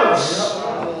themselves.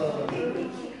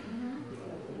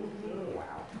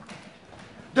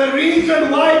 The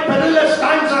reason why perilous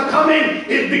times are coming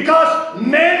is because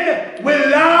men will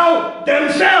love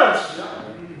themselves.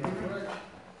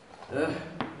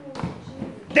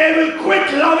 They will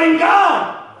quit loving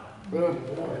God.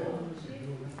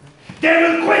 They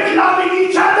will quit loving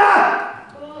each other.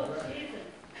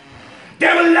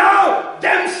 They will love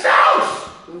themselves.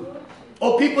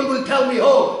 Oh, people will tell me,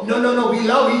 oh, no, we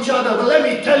love each other. But let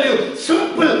me tell you,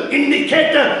 simple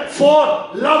indicator for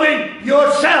loving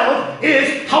yourself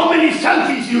is how many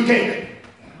selfies you take.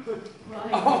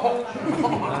 That's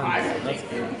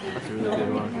a really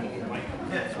good one.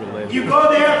 That's related. You go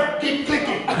there, keep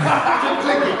clicking, keep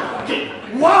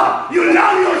clicking. Wow, you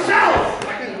love yourself.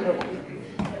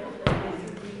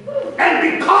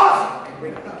 And because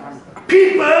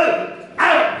people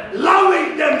are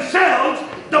loving themselves,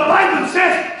 the Bible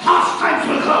says harsh times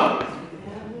will come.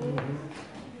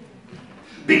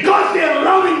 Because they are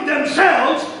loving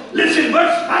themselves, listen,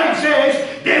 verse 5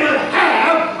 says, they will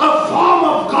have a form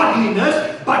of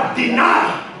godliness, but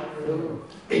deny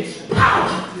its power.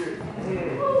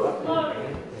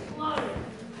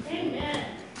 Amen.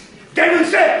 They will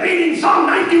say, reading Psalm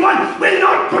 91 will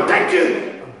not protect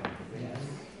you.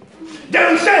 They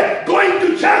will say, going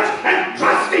to church and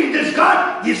trusting this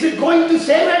God, is it going to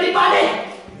save anybody?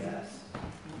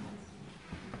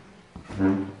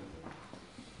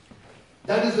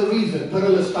 That is the reason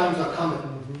perilous times are coming.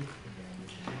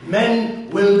 Men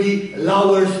will be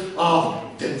lovers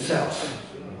of themselves.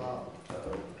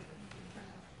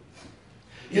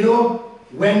 You know,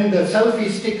 when the selfie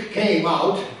stick came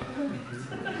out,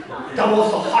 that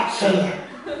was a hot seller.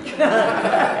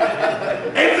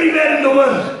 Everywhere in the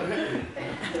world.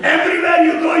 Everywhere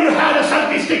you go, you had a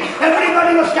selfie stick.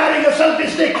 Everybody was carrying a selfie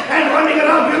stick and running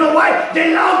around. You know why?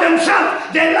 They love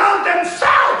themselves. They love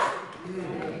themselves.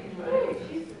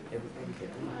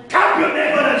 Tap your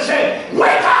neighbor and say,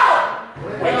 wake up!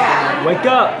 Wake up. Wake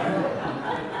up!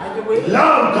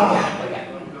 Love God.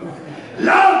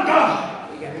 Love God.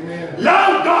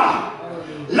 Love God.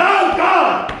 Love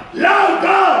God. Love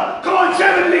God. Come on,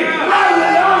 say with me. I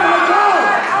will love my God.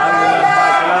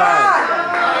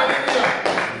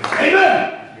 Amen.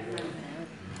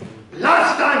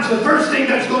 Last times, the first thing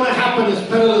that's going to happen is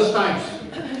perilous times.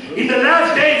 In the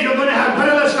last days, you're going to have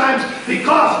perilous times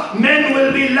because men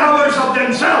will be lovers of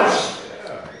themselves.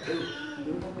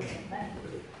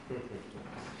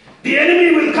 The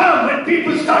enemy will come when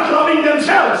people start loving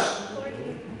themselves.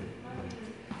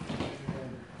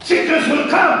 Sickness will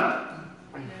come.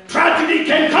 Tragedy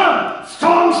can come.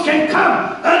 Storms can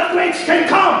come. Earthquakes can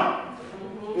come.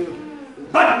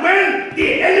 But when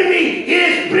the enemy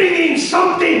is bringing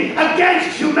something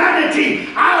against humanity,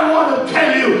 I want to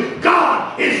tell you,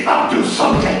 God is up to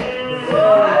something.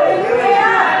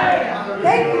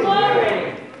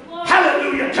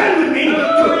 Hallelujah. Turn with me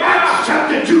to Acts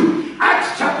chapter 2.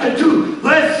 Acts chapter 2,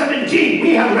 verse 17.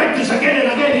 We have read this again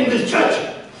and again in this church.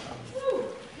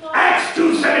 Acts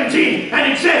 2:17,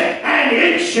 and it says, and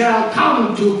it shall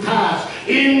come to pass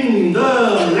in the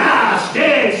last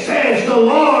days, says the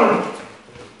Lord,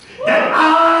 that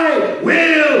I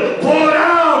will pour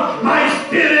out my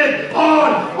spirit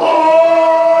on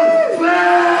all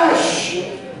flesh.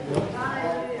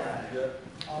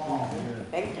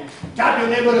 Tap your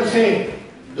neighbor and say,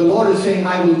 the Lord is saying,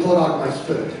 I will pour out my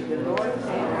spirit. The Lord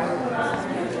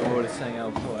is saying,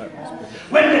 I'll pour out my spirit.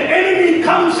 When the enemy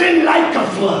comes in like a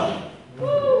flood,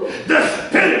 the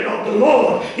Spirit of the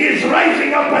Lord is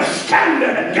rising up a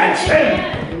standard against him.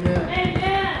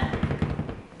 Amen.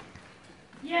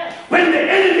 Yes. When the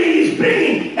enemy is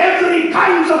bringing every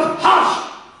kind of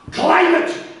harsh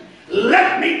climate,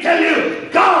 let me tell you,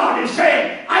 God is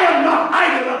saying, I am not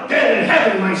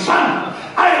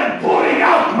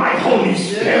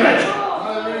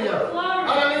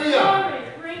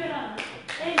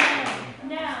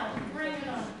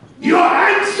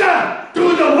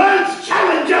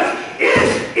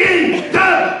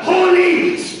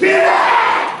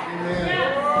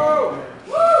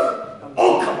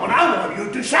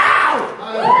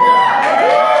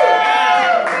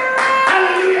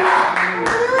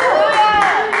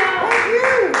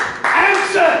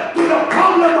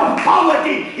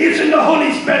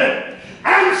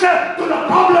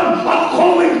problem of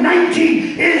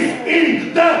COVID-19 is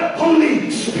in the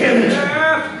Holy Spirit.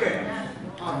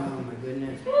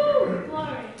 Woo,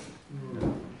 glory.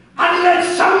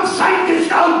 Unless some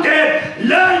scientist out there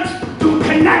learns to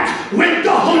connect with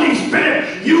the Holy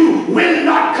Spirit, you will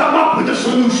not come up with a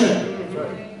solution.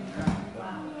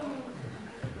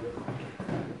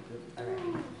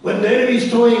 When the enemy is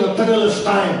throwing a perilous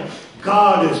time,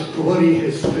 God is pouring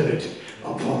His Spirit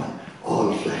upon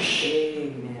all flesh.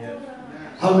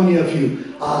 How many of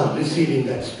you are receiving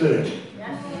that Spirit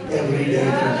every day?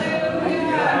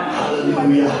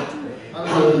 Hallelujah.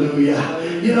 Hallelujah.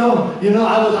 You know,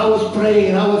 I was praying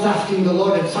and I was asking the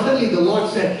Lord, and suddenly the Lord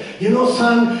said, you know,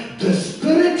 son, the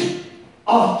Spirit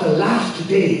of the last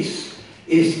days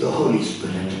is the Holy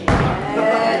Spirit.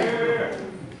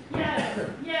 Yes,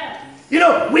 yes. You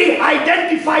know, we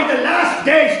identify the last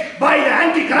days by the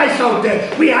Antichrist out there.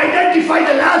 We identify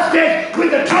the last days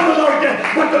with the trouble out there.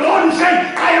 But the Lord is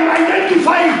saying, I am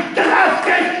identifying the last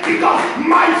days because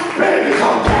my Spirit is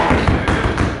out there.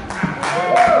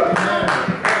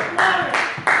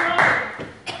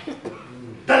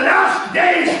 The last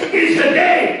days is the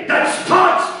day that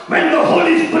starts when the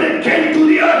Holy Spirit came to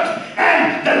the earth.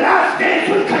 And the last days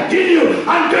will continue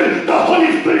until the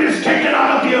Holy Spirit is taken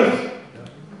out of the earth.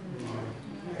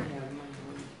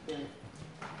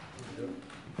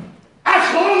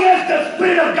 As long as the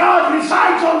Spirit of God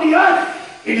resides on the earth,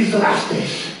 it is the last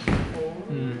days.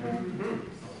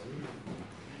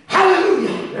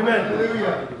 Hallelujah. Amen.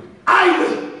 Hallelujah. I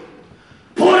will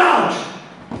pour out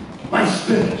my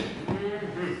Spirit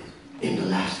in the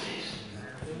last days.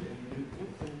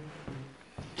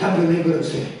 Tap your neighbor and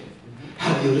say,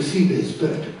 have you received His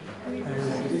Spirit?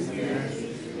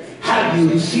 Have you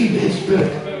received His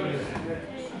Spirit?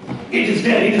 It is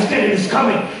there, it is there, it is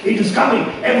coming. It is coming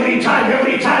every time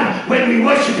when we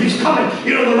worship, He's coming.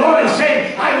 You know, the Lord is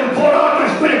saying, I will pour out my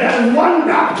Spirit. There is one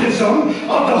baptism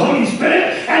of the Holy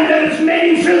Spirit, and there is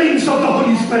many fillings of the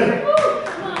Holy Spirit.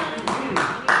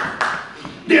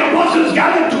 The apostles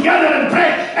gathered together and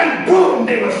prayed, and boom,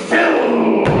 they were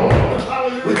filled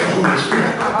with the Holy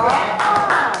Spirit.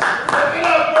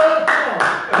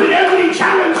 With every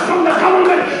challenge from the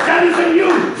government, there is a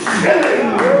new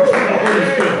filling of the Holy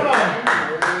Spirit.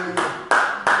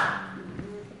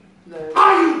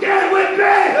 Are you there with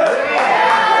me?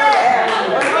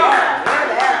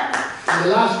 In the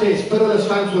last days, perilous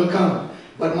times will come.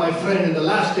 But my friend, in the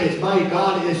last days, my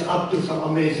God is up to some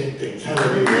amazing things.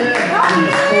 Hallelujah.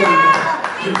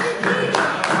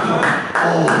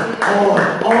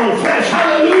 All flesh.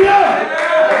 Hallelujah.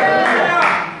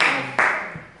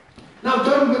 Now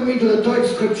turn with me to the third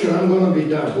scripture. I'm going to be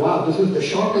done. Wow, this is the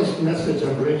shortest message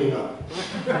I'm bringing up.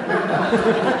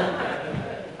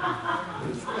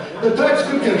 The third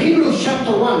scripture, Hebrews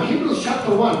chapter 1. Hebrews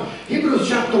chapter 1. Hebrews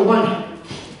chapter 1.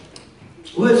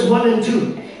 Verse 1 and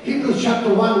 2. Hebrews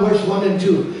chapter 1, verse 1 and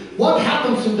 2. What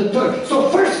happens in the third? So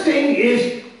first thing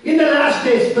is, in the last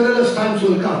days, perilous times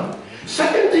will come.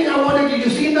 Second thing I wanted you to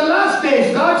see, in the last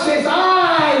days, God says,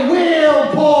 I will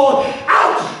pour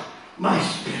out my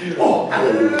Spirit. Oh,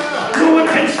 hallelujah. No one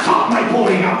can stop my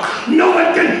pouring out. No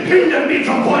one can hinder me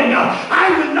from pouring out. I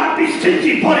will not be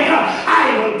stingy pouring out.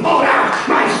 I will pour out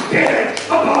my Spirit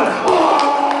upon all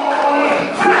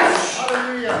flesh.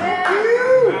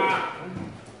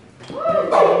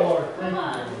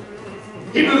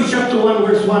 Hebrews chapter 1,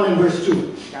 verse 1 and verse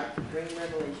 2.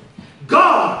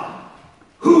 God,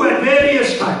 who at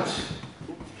various times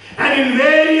and in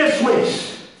various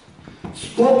ways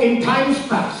spoke in times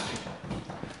past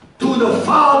to the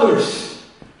fathers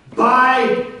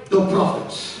by the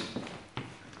prophets,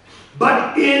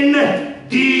 but in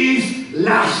these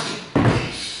last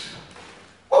days.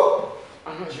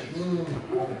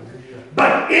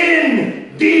 But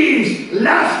in these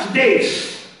last days,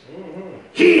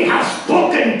 He has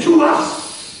spoken to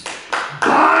us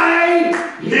by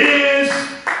His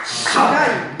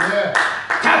Son.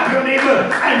 Tap your neighbor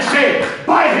and say,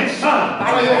 by His Son.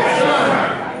 By His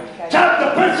Son. Tap the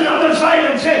person on the side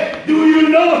and say, do you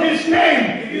know His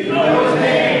name? Do you know His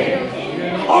name?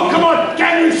 Oh, come on.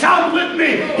 Can you shout with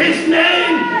me? His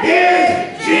name is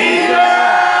Jesus.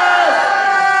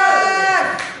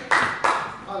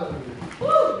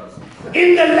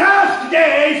 In the last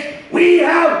days, we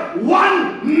have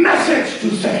one message to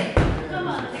say.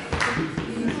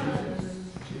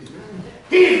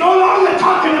 He's no longer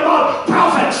talking about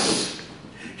prophets.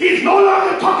 He's no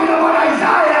longer talking about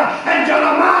Isaiah and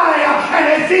Jeremiah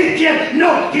and Ezekiel.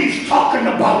 No, he's talking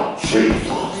about Jesus.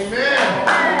 Amen.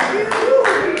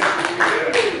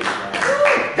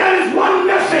 There is one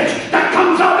message that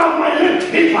comes out of my lips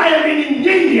if I am in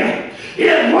India.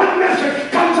 Here's one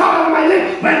message comes out of my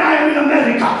lips when I am in America.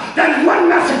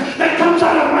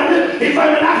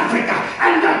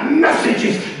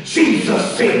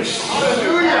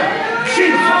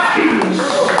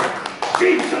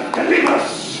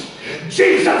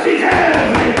 Jesus is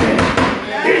everything.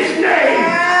 His name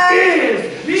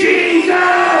is Jesus.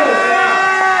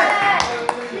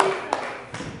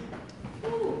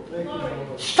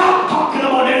 Stop talking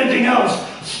about anything else.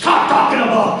 Stop talking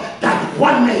about that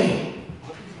one name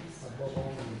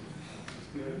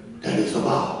that is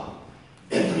above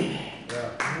every name.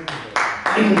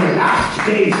 In the last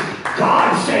days,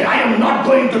 God said, I am not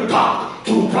going to talk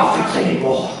to prophets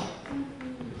anymore.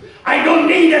 I don't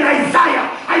need an Isaiah.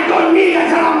 I don't need a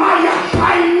Jeremiah.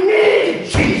 I need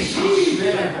Jesus.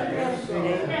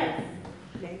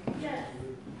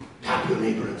 Tap your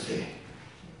neighbor and say,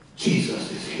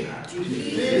 Jesus is here.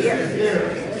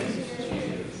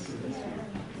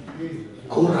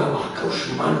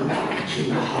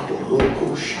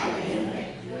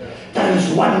 There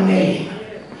is one name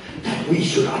that we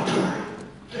should utter.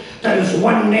 There is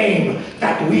one name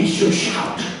that we should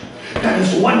shout. There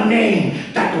is one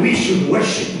name that we should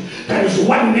worship. There is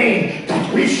one name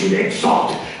that we should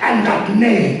exalt. And that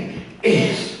name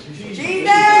is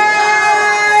Jesus!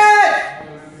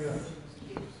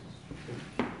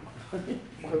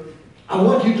 I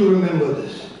want you to remember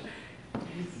this.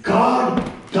 God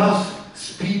does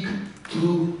speak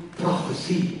through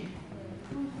prophecy.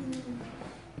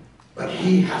 But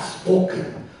He has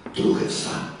spoken through His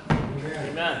Son.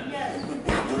 Amen.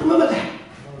 You have to remember that.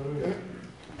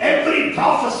 Every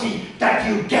prophecy that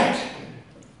you get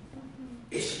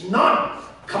is not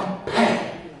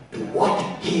compared to what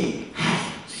He has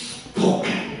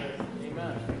spoken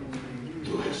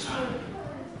through His Son.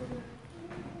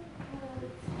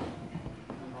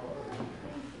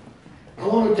 I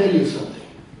want to tell you something.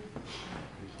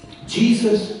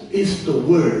 Jesus is the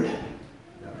Word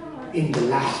in the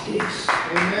last days.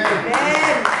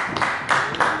 Amen.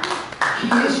 He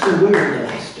is the Word in the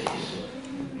last days.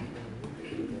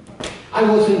 I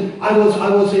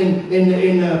was in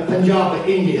Punjab,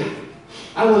 India.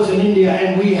 I was in India,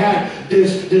 and we had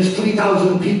this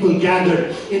 3,000 people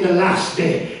gathered in the last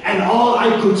day, and all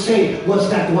I could say was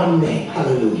that one name.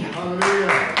 Hallelujah.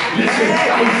 Listen,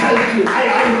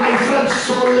 I felt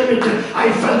so limited.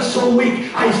 I felt so weak.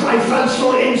 I felt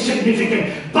so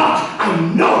insignificant. But I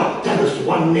know there is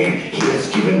one name He has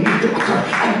given me to utter,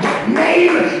 and that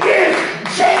name is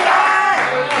Jesus.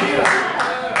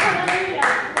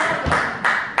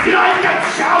 You know, I kept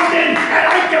shouting, and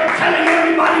I kept telling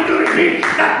everybody to repeat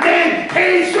that name,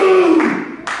 Jesus.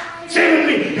 Say with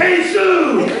me,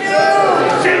 Jesus.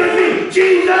 Say with me,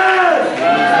 Jesus.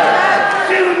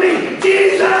 Say with me,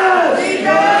 Jesus.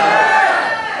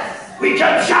 We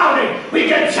kept shouting, we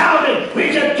kept shouting, we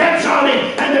just kept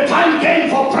shouting, and the time came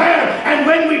for prayer. And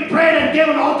when we prayed and gave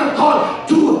an altar call,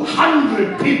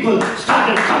 200 people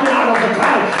started coming out of the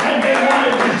crowd, and they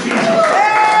wanted this Jesus.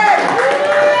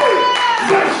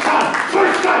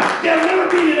 First time, they've never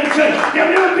been in a church,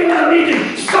 they've never been in a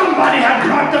meeting. Somebody had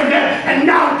brought them there, and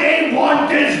now they want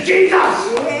this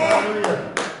Jesus.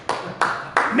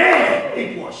 Man,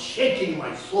 it was shaking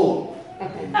my soul.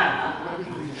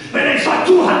 When I saw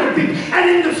 200 people, and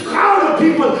in this crowd of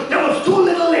people, there was two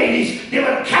little ladies. They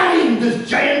were carrying this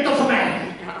giant of a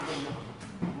man.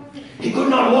 He could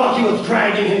not walk. He was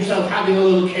dragging himself, having a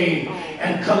little cane,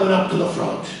 and coming up to the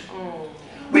front.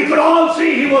 We could all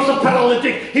see he was a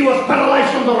paralytic. He was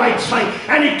paralyzed from the right side.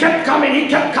 And he kept coming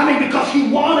because he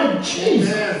wanted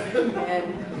Jesus.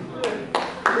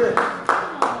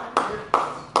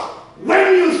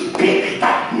 When you speak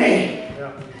that name,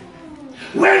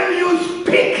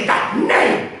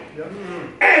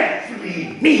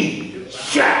 every knee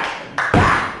shall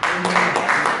bow.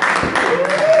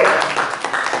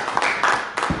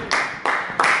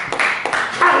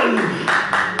 Hallelujah.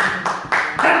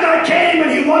 That guy came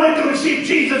and he wanted to receive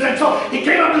Jesus, and so he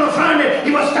came up to the front and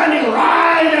he was standing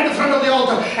right at the front of the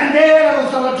altar, and there was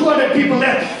about 200 people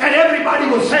there, and everybody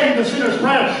was saying the sinner's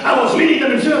prayer. I was leading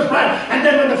them in sinner's prayer, and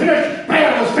then when the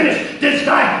prayer was finished, this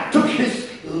guy took his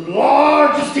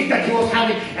large stick that he was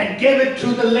having and gave it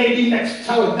to the lady next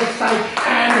side,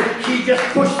 and he just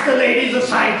pushed the ladies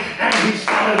aside and he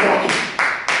started walking.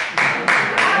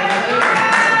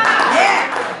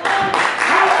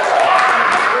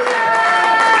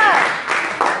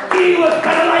 He was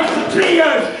paralyzed for 3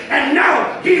 years, and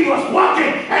now he was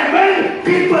walking, and when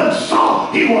people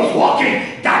saw he was walking,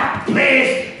 that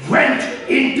place went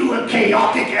into a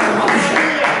chaotic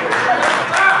eruption.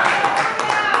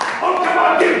 Oh, come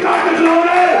on, give God the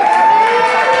glory!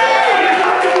 Give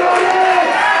God the glory!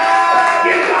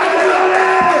 Give God the glory!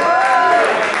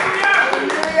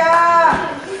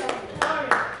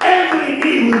 Every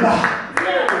knee will bow.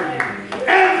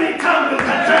 Every tongue will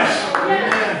confess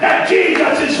that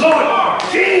Jesus is Lord.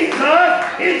 Jesus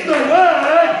is the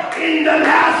Word in the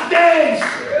last days.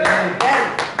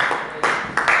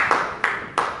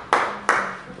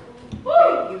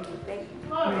 Thank you.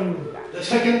 Glory. The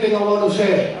second thing I want to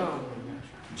say,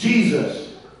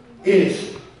 Jesus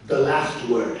is the last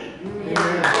word. Amen.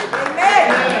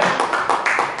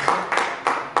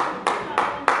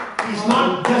 He's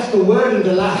not just the word in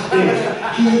the last days.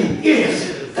 He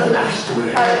is the last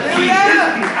word. He is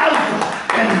the Alpha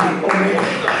and the Omega.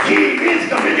 He is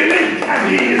the beginning and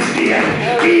He is the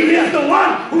end. He is the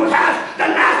one who has the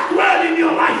last word in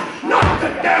your life. Not the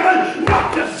devil,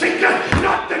 not the sickness,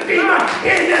 not the demon.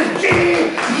 It is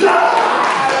Jesus.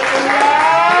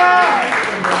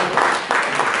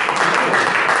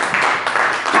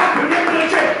 Remember to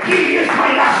say, He is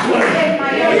my last word.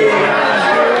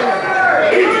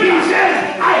 If He says,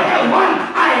 I have won,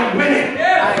 I am winning.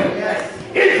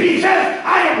 If He says,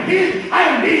 I am healed, I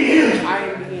am being healed.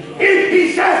 If He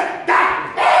says, that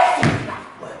is His last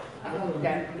word.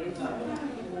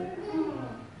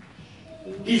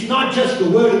 He's not just the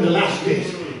word in the last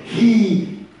days.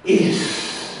 He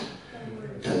is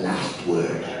the last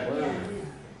word.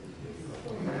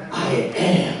 I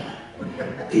am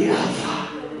the Alpha.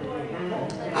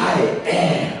 I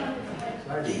am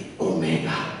the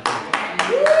Omega.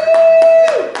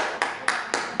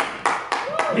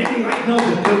 Maybe right now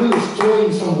the devil is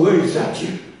throwing some words at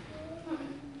you.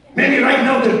 Maybe right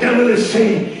now the devil is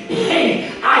saying, hey,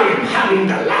 I am having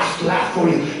the last laugh for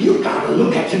you. You gotta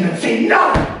look at him and say,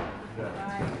 no!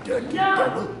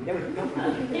 No.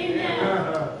 Amen.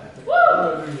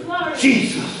 Woo. Glory.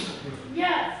 Jesus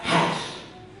Yes. has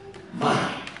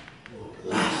my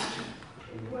last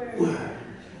word.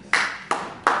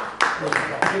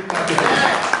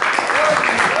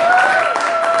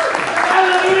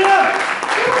 Hallelujah!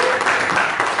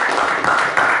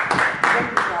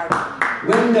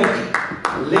 When that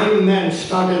lame man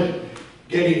started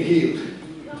getting healed,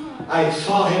 I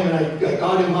saw him and I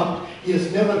got him up. He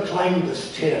has never climbed the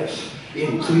stairs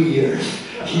in 3 years.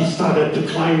 He started to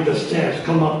climb the stairs,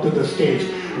 come up to the stage.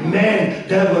 Man,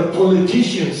 there were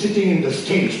politicians sitting in the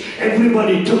stage.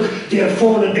 Everybody took their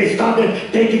phone and they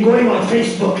started going on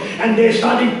Facebook and they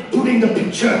started putting the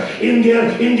picture in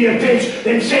their page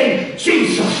and saying,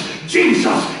 Jesus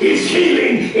is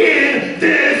healing in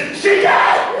this city.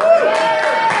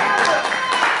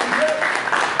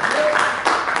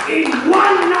 In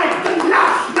one night, the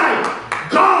last night,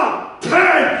 God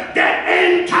turned the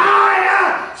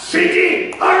entire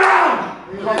city around.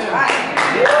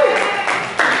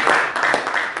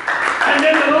 And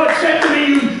then the Lord said to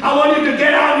me, I want you to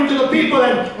get out into the people.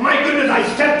 And my goodness, I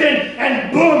stepped in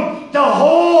and boom, the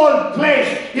whole place,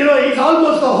 it's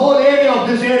almost the whole area of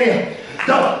this area.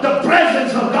 The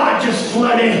presence of God just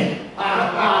flooded in.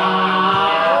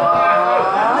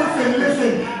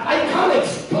 Listen, I can't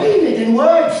explain it in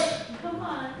words. Come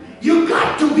on. You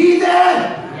got to be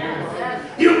there.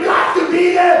 You got to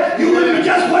be there. You will be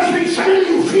just worshiping. Suddenly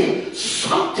you feel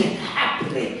something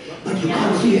happening, but you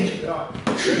can't see it. You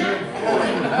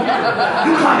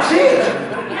can't see it.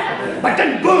 But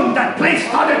then boom, that place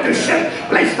started to shift.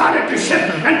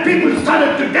 And people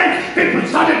started to dance. People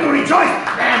started to rejoice.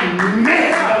 And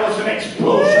man, there was an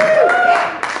explosion.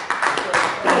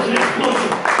 There was an explosion.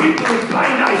 People with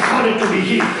blind eyes started to be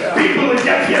healed. People with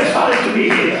deaf ears started to be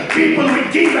healed. People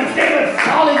with demons, they were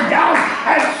falling down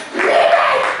and screaming.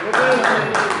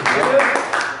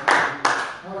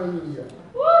 Hallelujah.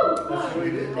 Woo.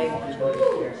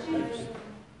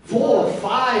 4 or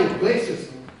 5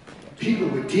 places, people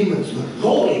with demons were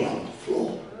rolling on the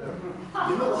floor.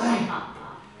 You know why?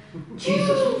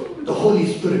 Jesus, the Holy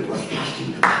Spirit was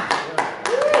casting them out.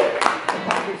 The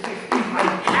Bible says, if I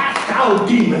cast out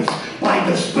demons by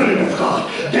the Spirit of God,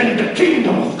 then the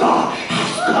kingdom of God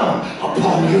has come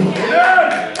upon you.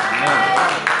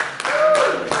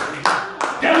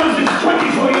 There was this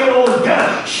 24-year-old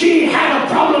girl. She had a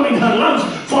problem in her lungs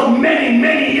for many,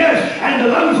 many years, and the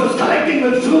lungs was collecting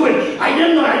with fluid. I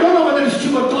don't know whether it's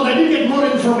true or not. I didn't get more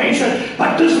information,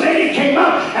 but this lady came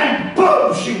up and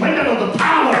boom, she went out of the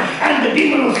power, and the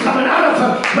demon was coming out of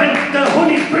her. When the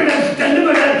Holy Spirit has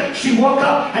delivered her, she woke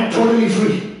up and totally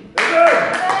free.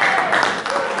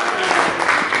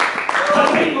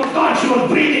 The name of God, she was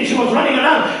breathing, she was running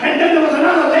around, and then there was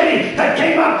another lady that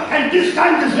came up, and this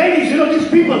time these ladies, these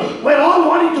people were all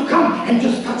wanting to come and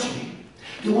just touch me.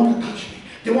 They want to touch me.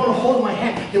 They want to hold my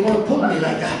hand. They want to pull me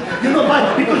like that. You know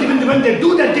why? Because even when they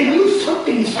do that, they knew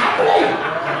something is happening.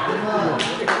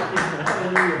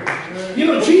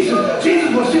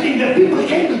 Jesus was sitting there. People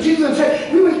came to Jesus and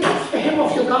said, we will touch the hem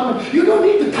of your garment. You don't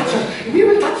need to touch us. We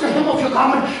will touch the hem of your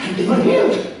garment. And they were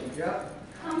healed.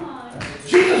 Come on.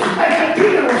 Jesus, and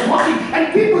Peter was walking,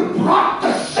 and people brought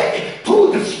the sick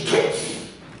to the streets.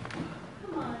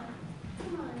 Come on.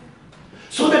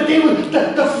 they will,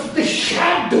 the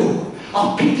shadow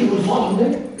of Peter will fall on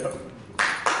them.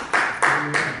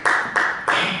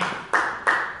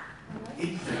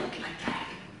 It felt like that.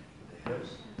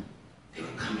 They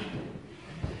were coming.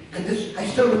 And this, I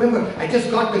still remember, I just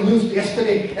got the news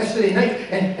yesterday night,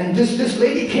 and this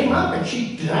lady came up and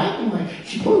she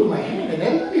pulled my hand, an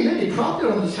elderly lady, probably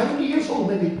around 70 years old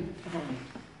maybe.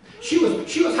 She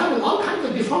was having all kinds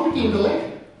of deformity in the leg.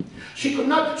 She could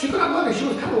not walk. She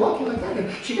was kind of walking like that.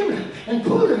 And she came and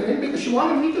pulled her in because she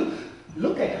wanted me to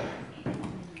look at her.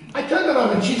 I turned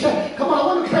around and she said, come on, I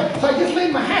want to try. So I just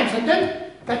laid my hands, and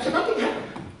then that's it. Nothing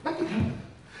happened. Nothing happened.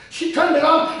 She turned it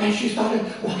on and she started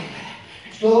walking.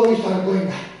 Slowly started going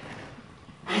back.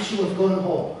 As she was going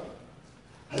home,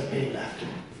 her pain left her.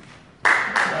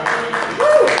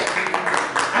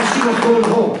 As she was going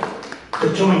home, the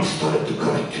joints started to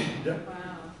correct.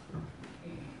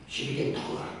 She became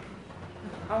taller.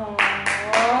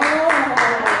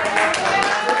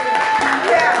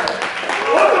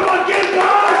 Welcome on, give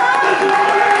God the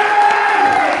glory!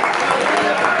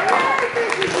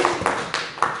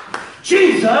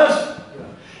 Jesus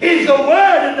is the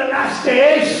Word in the last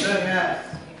days,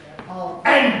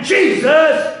 and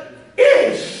Jesus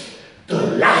is the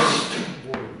last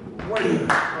Word.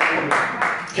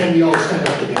 Can we all stand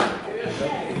up together?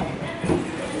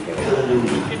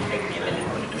 Hallelujah.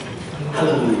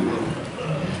 Hallelujah.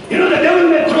 You know, the devil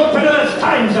may throw perilous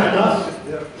times at us.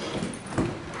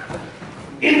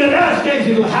 In the last days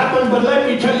it will happen, but let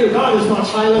me tell you, God is not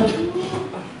silent.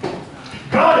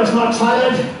 God is not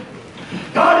silent.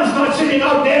 God is not sitting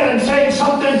out there and saying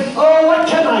something, oh, what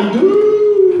can I do?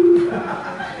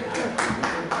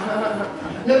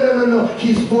 No.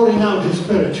 He's pouring out His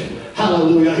Spirit.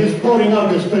 Hallelujah. He's pouring out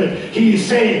His Spirit. He's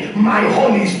saying, my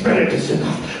Holy Spirit is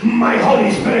enough. My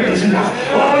Holy Spirit is enough.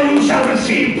 Oh, you shall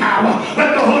receive power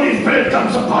when the Holy Spirit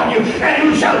comes upon you, and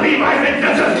you shall be my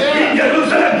witnesses in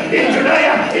Jerusalem, in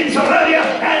Judea, in Samaria,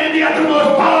 and in the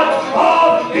uttermost part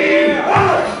of the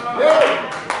earth.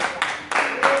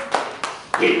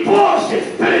 He pours His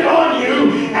Spirit on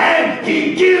you, and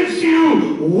He gives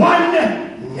you one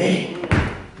name.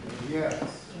 Yes.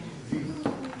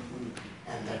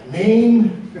 And that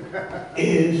name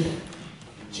is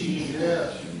Jesus.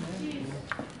 Yes.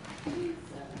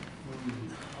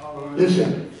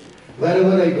 Listen,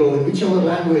 wherever I go, in whichever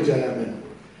language I am in,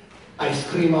 I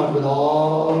scream out with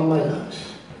all my lungs.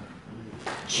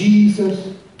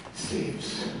 Jesus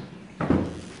saves.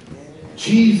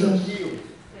 Jesus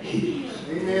heals.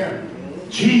 Amen.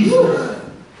 Jesus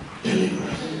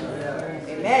delivers.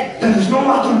 Amen. There is no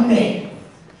other name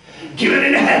given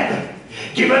in heaven,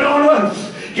 given on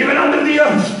earth, given under the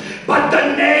earth, but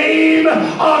the name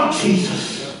of Jesus.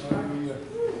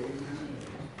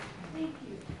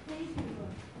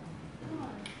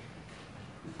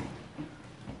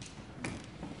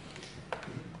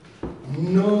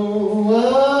 No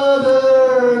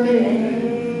other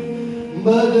name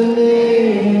but the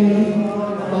name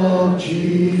of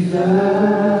Jesus.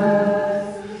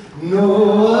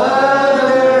 No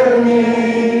other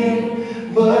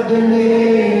name but the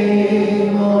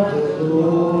name of the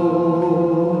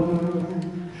Lord.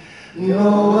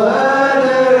 No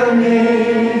other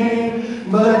name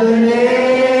but the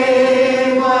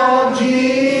name of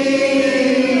Jesus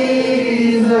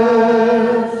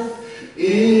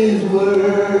is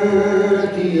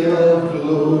worthy of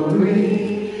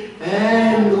glory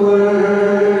and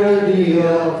worthy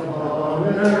of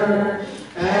honor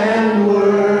and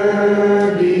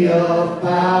worthy of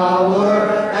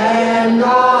power and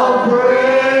all praise.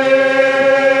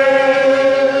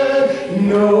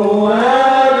 No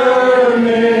other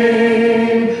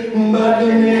name but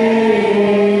the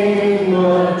name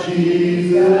of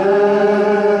Jesus.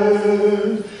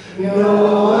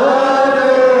 No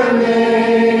other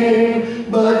name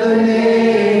but the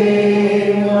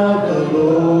name of the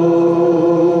Lord.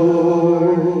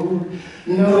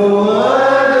 No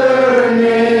other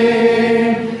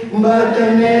name but the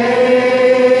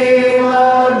name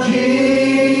of Jesus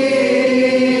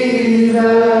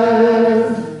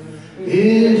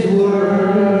is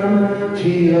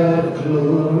worthy of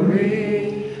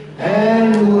glory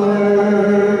and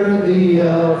worthy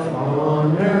of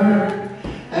honor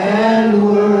and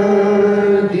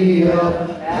worthy of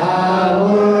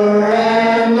power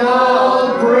and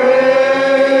all praise.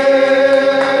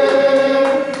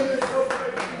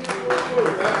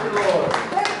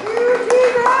 Thank you,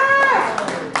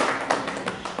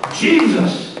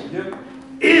 Jesus. Jesus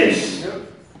is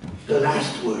the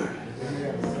last word.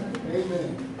 Amen.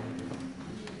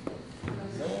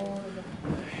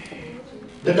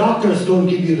 The doctors don't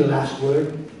give you the last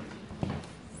word.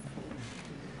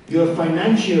 Your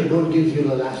financier don't give you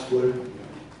the last word.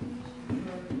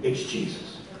 It's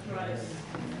Jesus.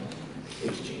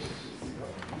 It's Jesus.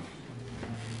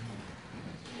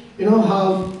 You know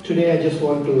how today I just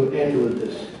want to end with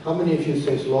this. How many of you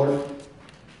says, Lord,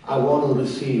 I want to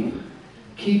receive,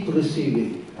 keep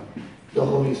receiving the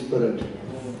Holy Spirit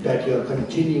that you're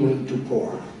continuing to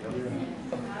pour.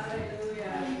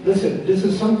 Listen, this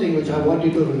is something which I want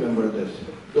you to remember this.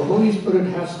 The Holy Spirit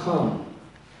has come,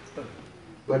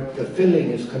 but the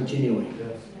filling is continuing.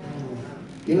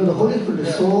 You know, the Holy Spirit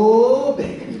is so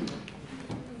big.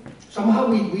 Somehow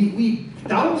we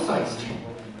downsized him.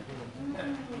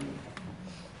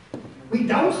 We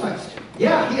downsized him.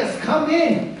 Yeah, he has come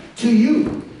in to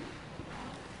you.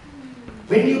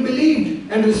 When you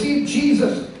believed and received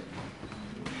Jesus.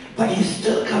 But he's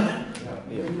still coming.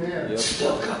 Amen.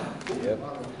 Still coming.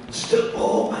 Still,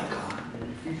 oh my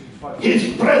God.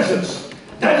 His presence.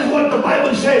 That is what the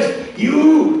Bible says.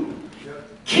 You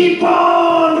keep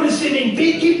on receiving.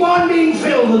 Keep on being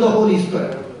filled with the Holy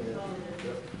Spirit.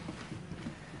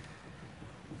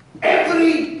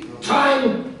 Every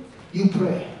time you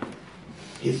pray,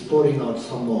 he's pouring out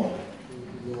some more.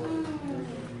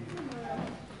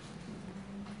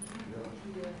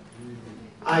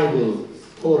 I will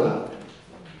pour out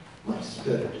my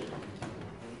Spirit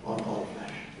on all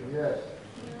flesh. Yes.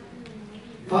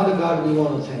 Father God, we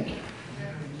want to thank you.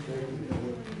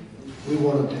 We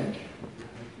want to thank you.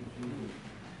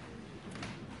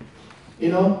 You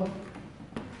know,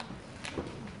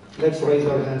 let's raise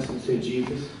our hands and say,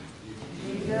 Jesus,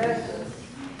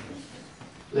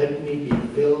 let me be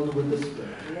filled with the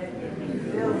Spirit.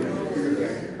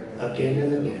 Again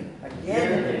and again.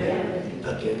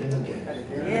 Again and again.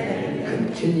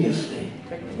 Continuously.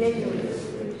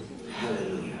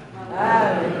 Hallelujah.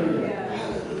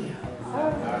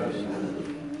 Hallelujah.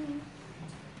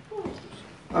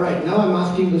 All right, now I'm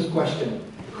asking this question.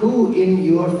 Who in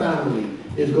your family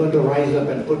is going to rise up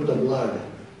and put the blood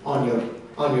on your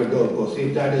doorpost?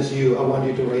 If that is you, I want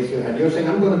you to raise your hand. You're saying,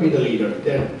 I'm going to be the leader.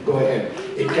 Then go ahead.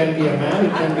 It can be a man,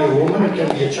 it can be a woman, it can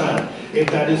be a child. If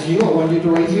that is you, I want you to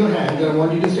raise your hand and I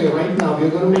want you to say right now, you're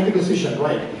going to make a decision,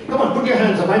 right? Come on, put your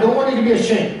hands up. I don't want you to be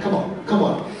ashamed. Come on, come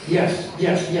on. Yes,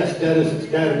 yes, yes, there it is,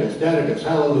 there it is, there it is.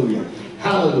 Hallelujah.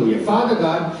 Hallelujah. Father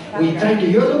God, we thank you.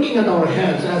 You're looking at our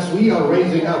hands as we are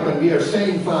raising up and we are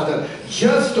saying, Father,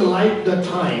 just like the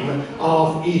time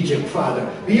of Egypt, Father,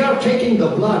 we are taking the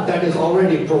blood that is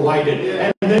already provided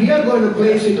and then we are going to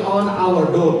place it on our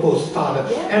doorpost, Father.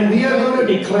 And we are going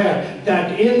to declare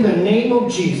that in the name of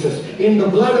Jesus, in the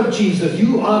blood of Jesus,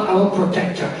 you are our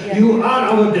protector. You are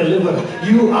our deliverer.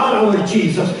 You are our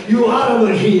Jesus. You are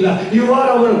our healer. You are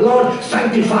our Lord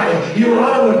sanctifier. You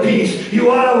are our peace. You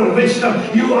are our wisdom.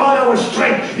 You are our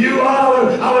strength. You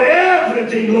are our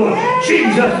everything, Lord.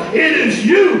 Jesus, it is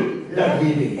you that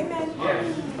we need.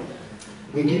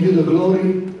 We give you the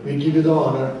glory. We give you the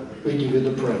honor. We give you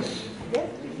the praise.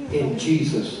 In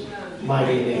Jesus'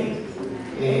 mighty name.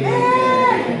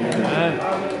 Amen.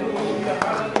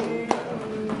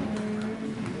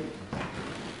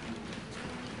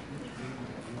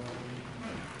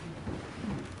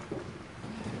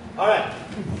 All right.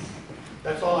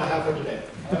 That's all I have for today.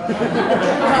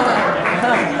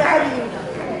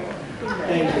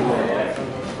 Thank you, Lord.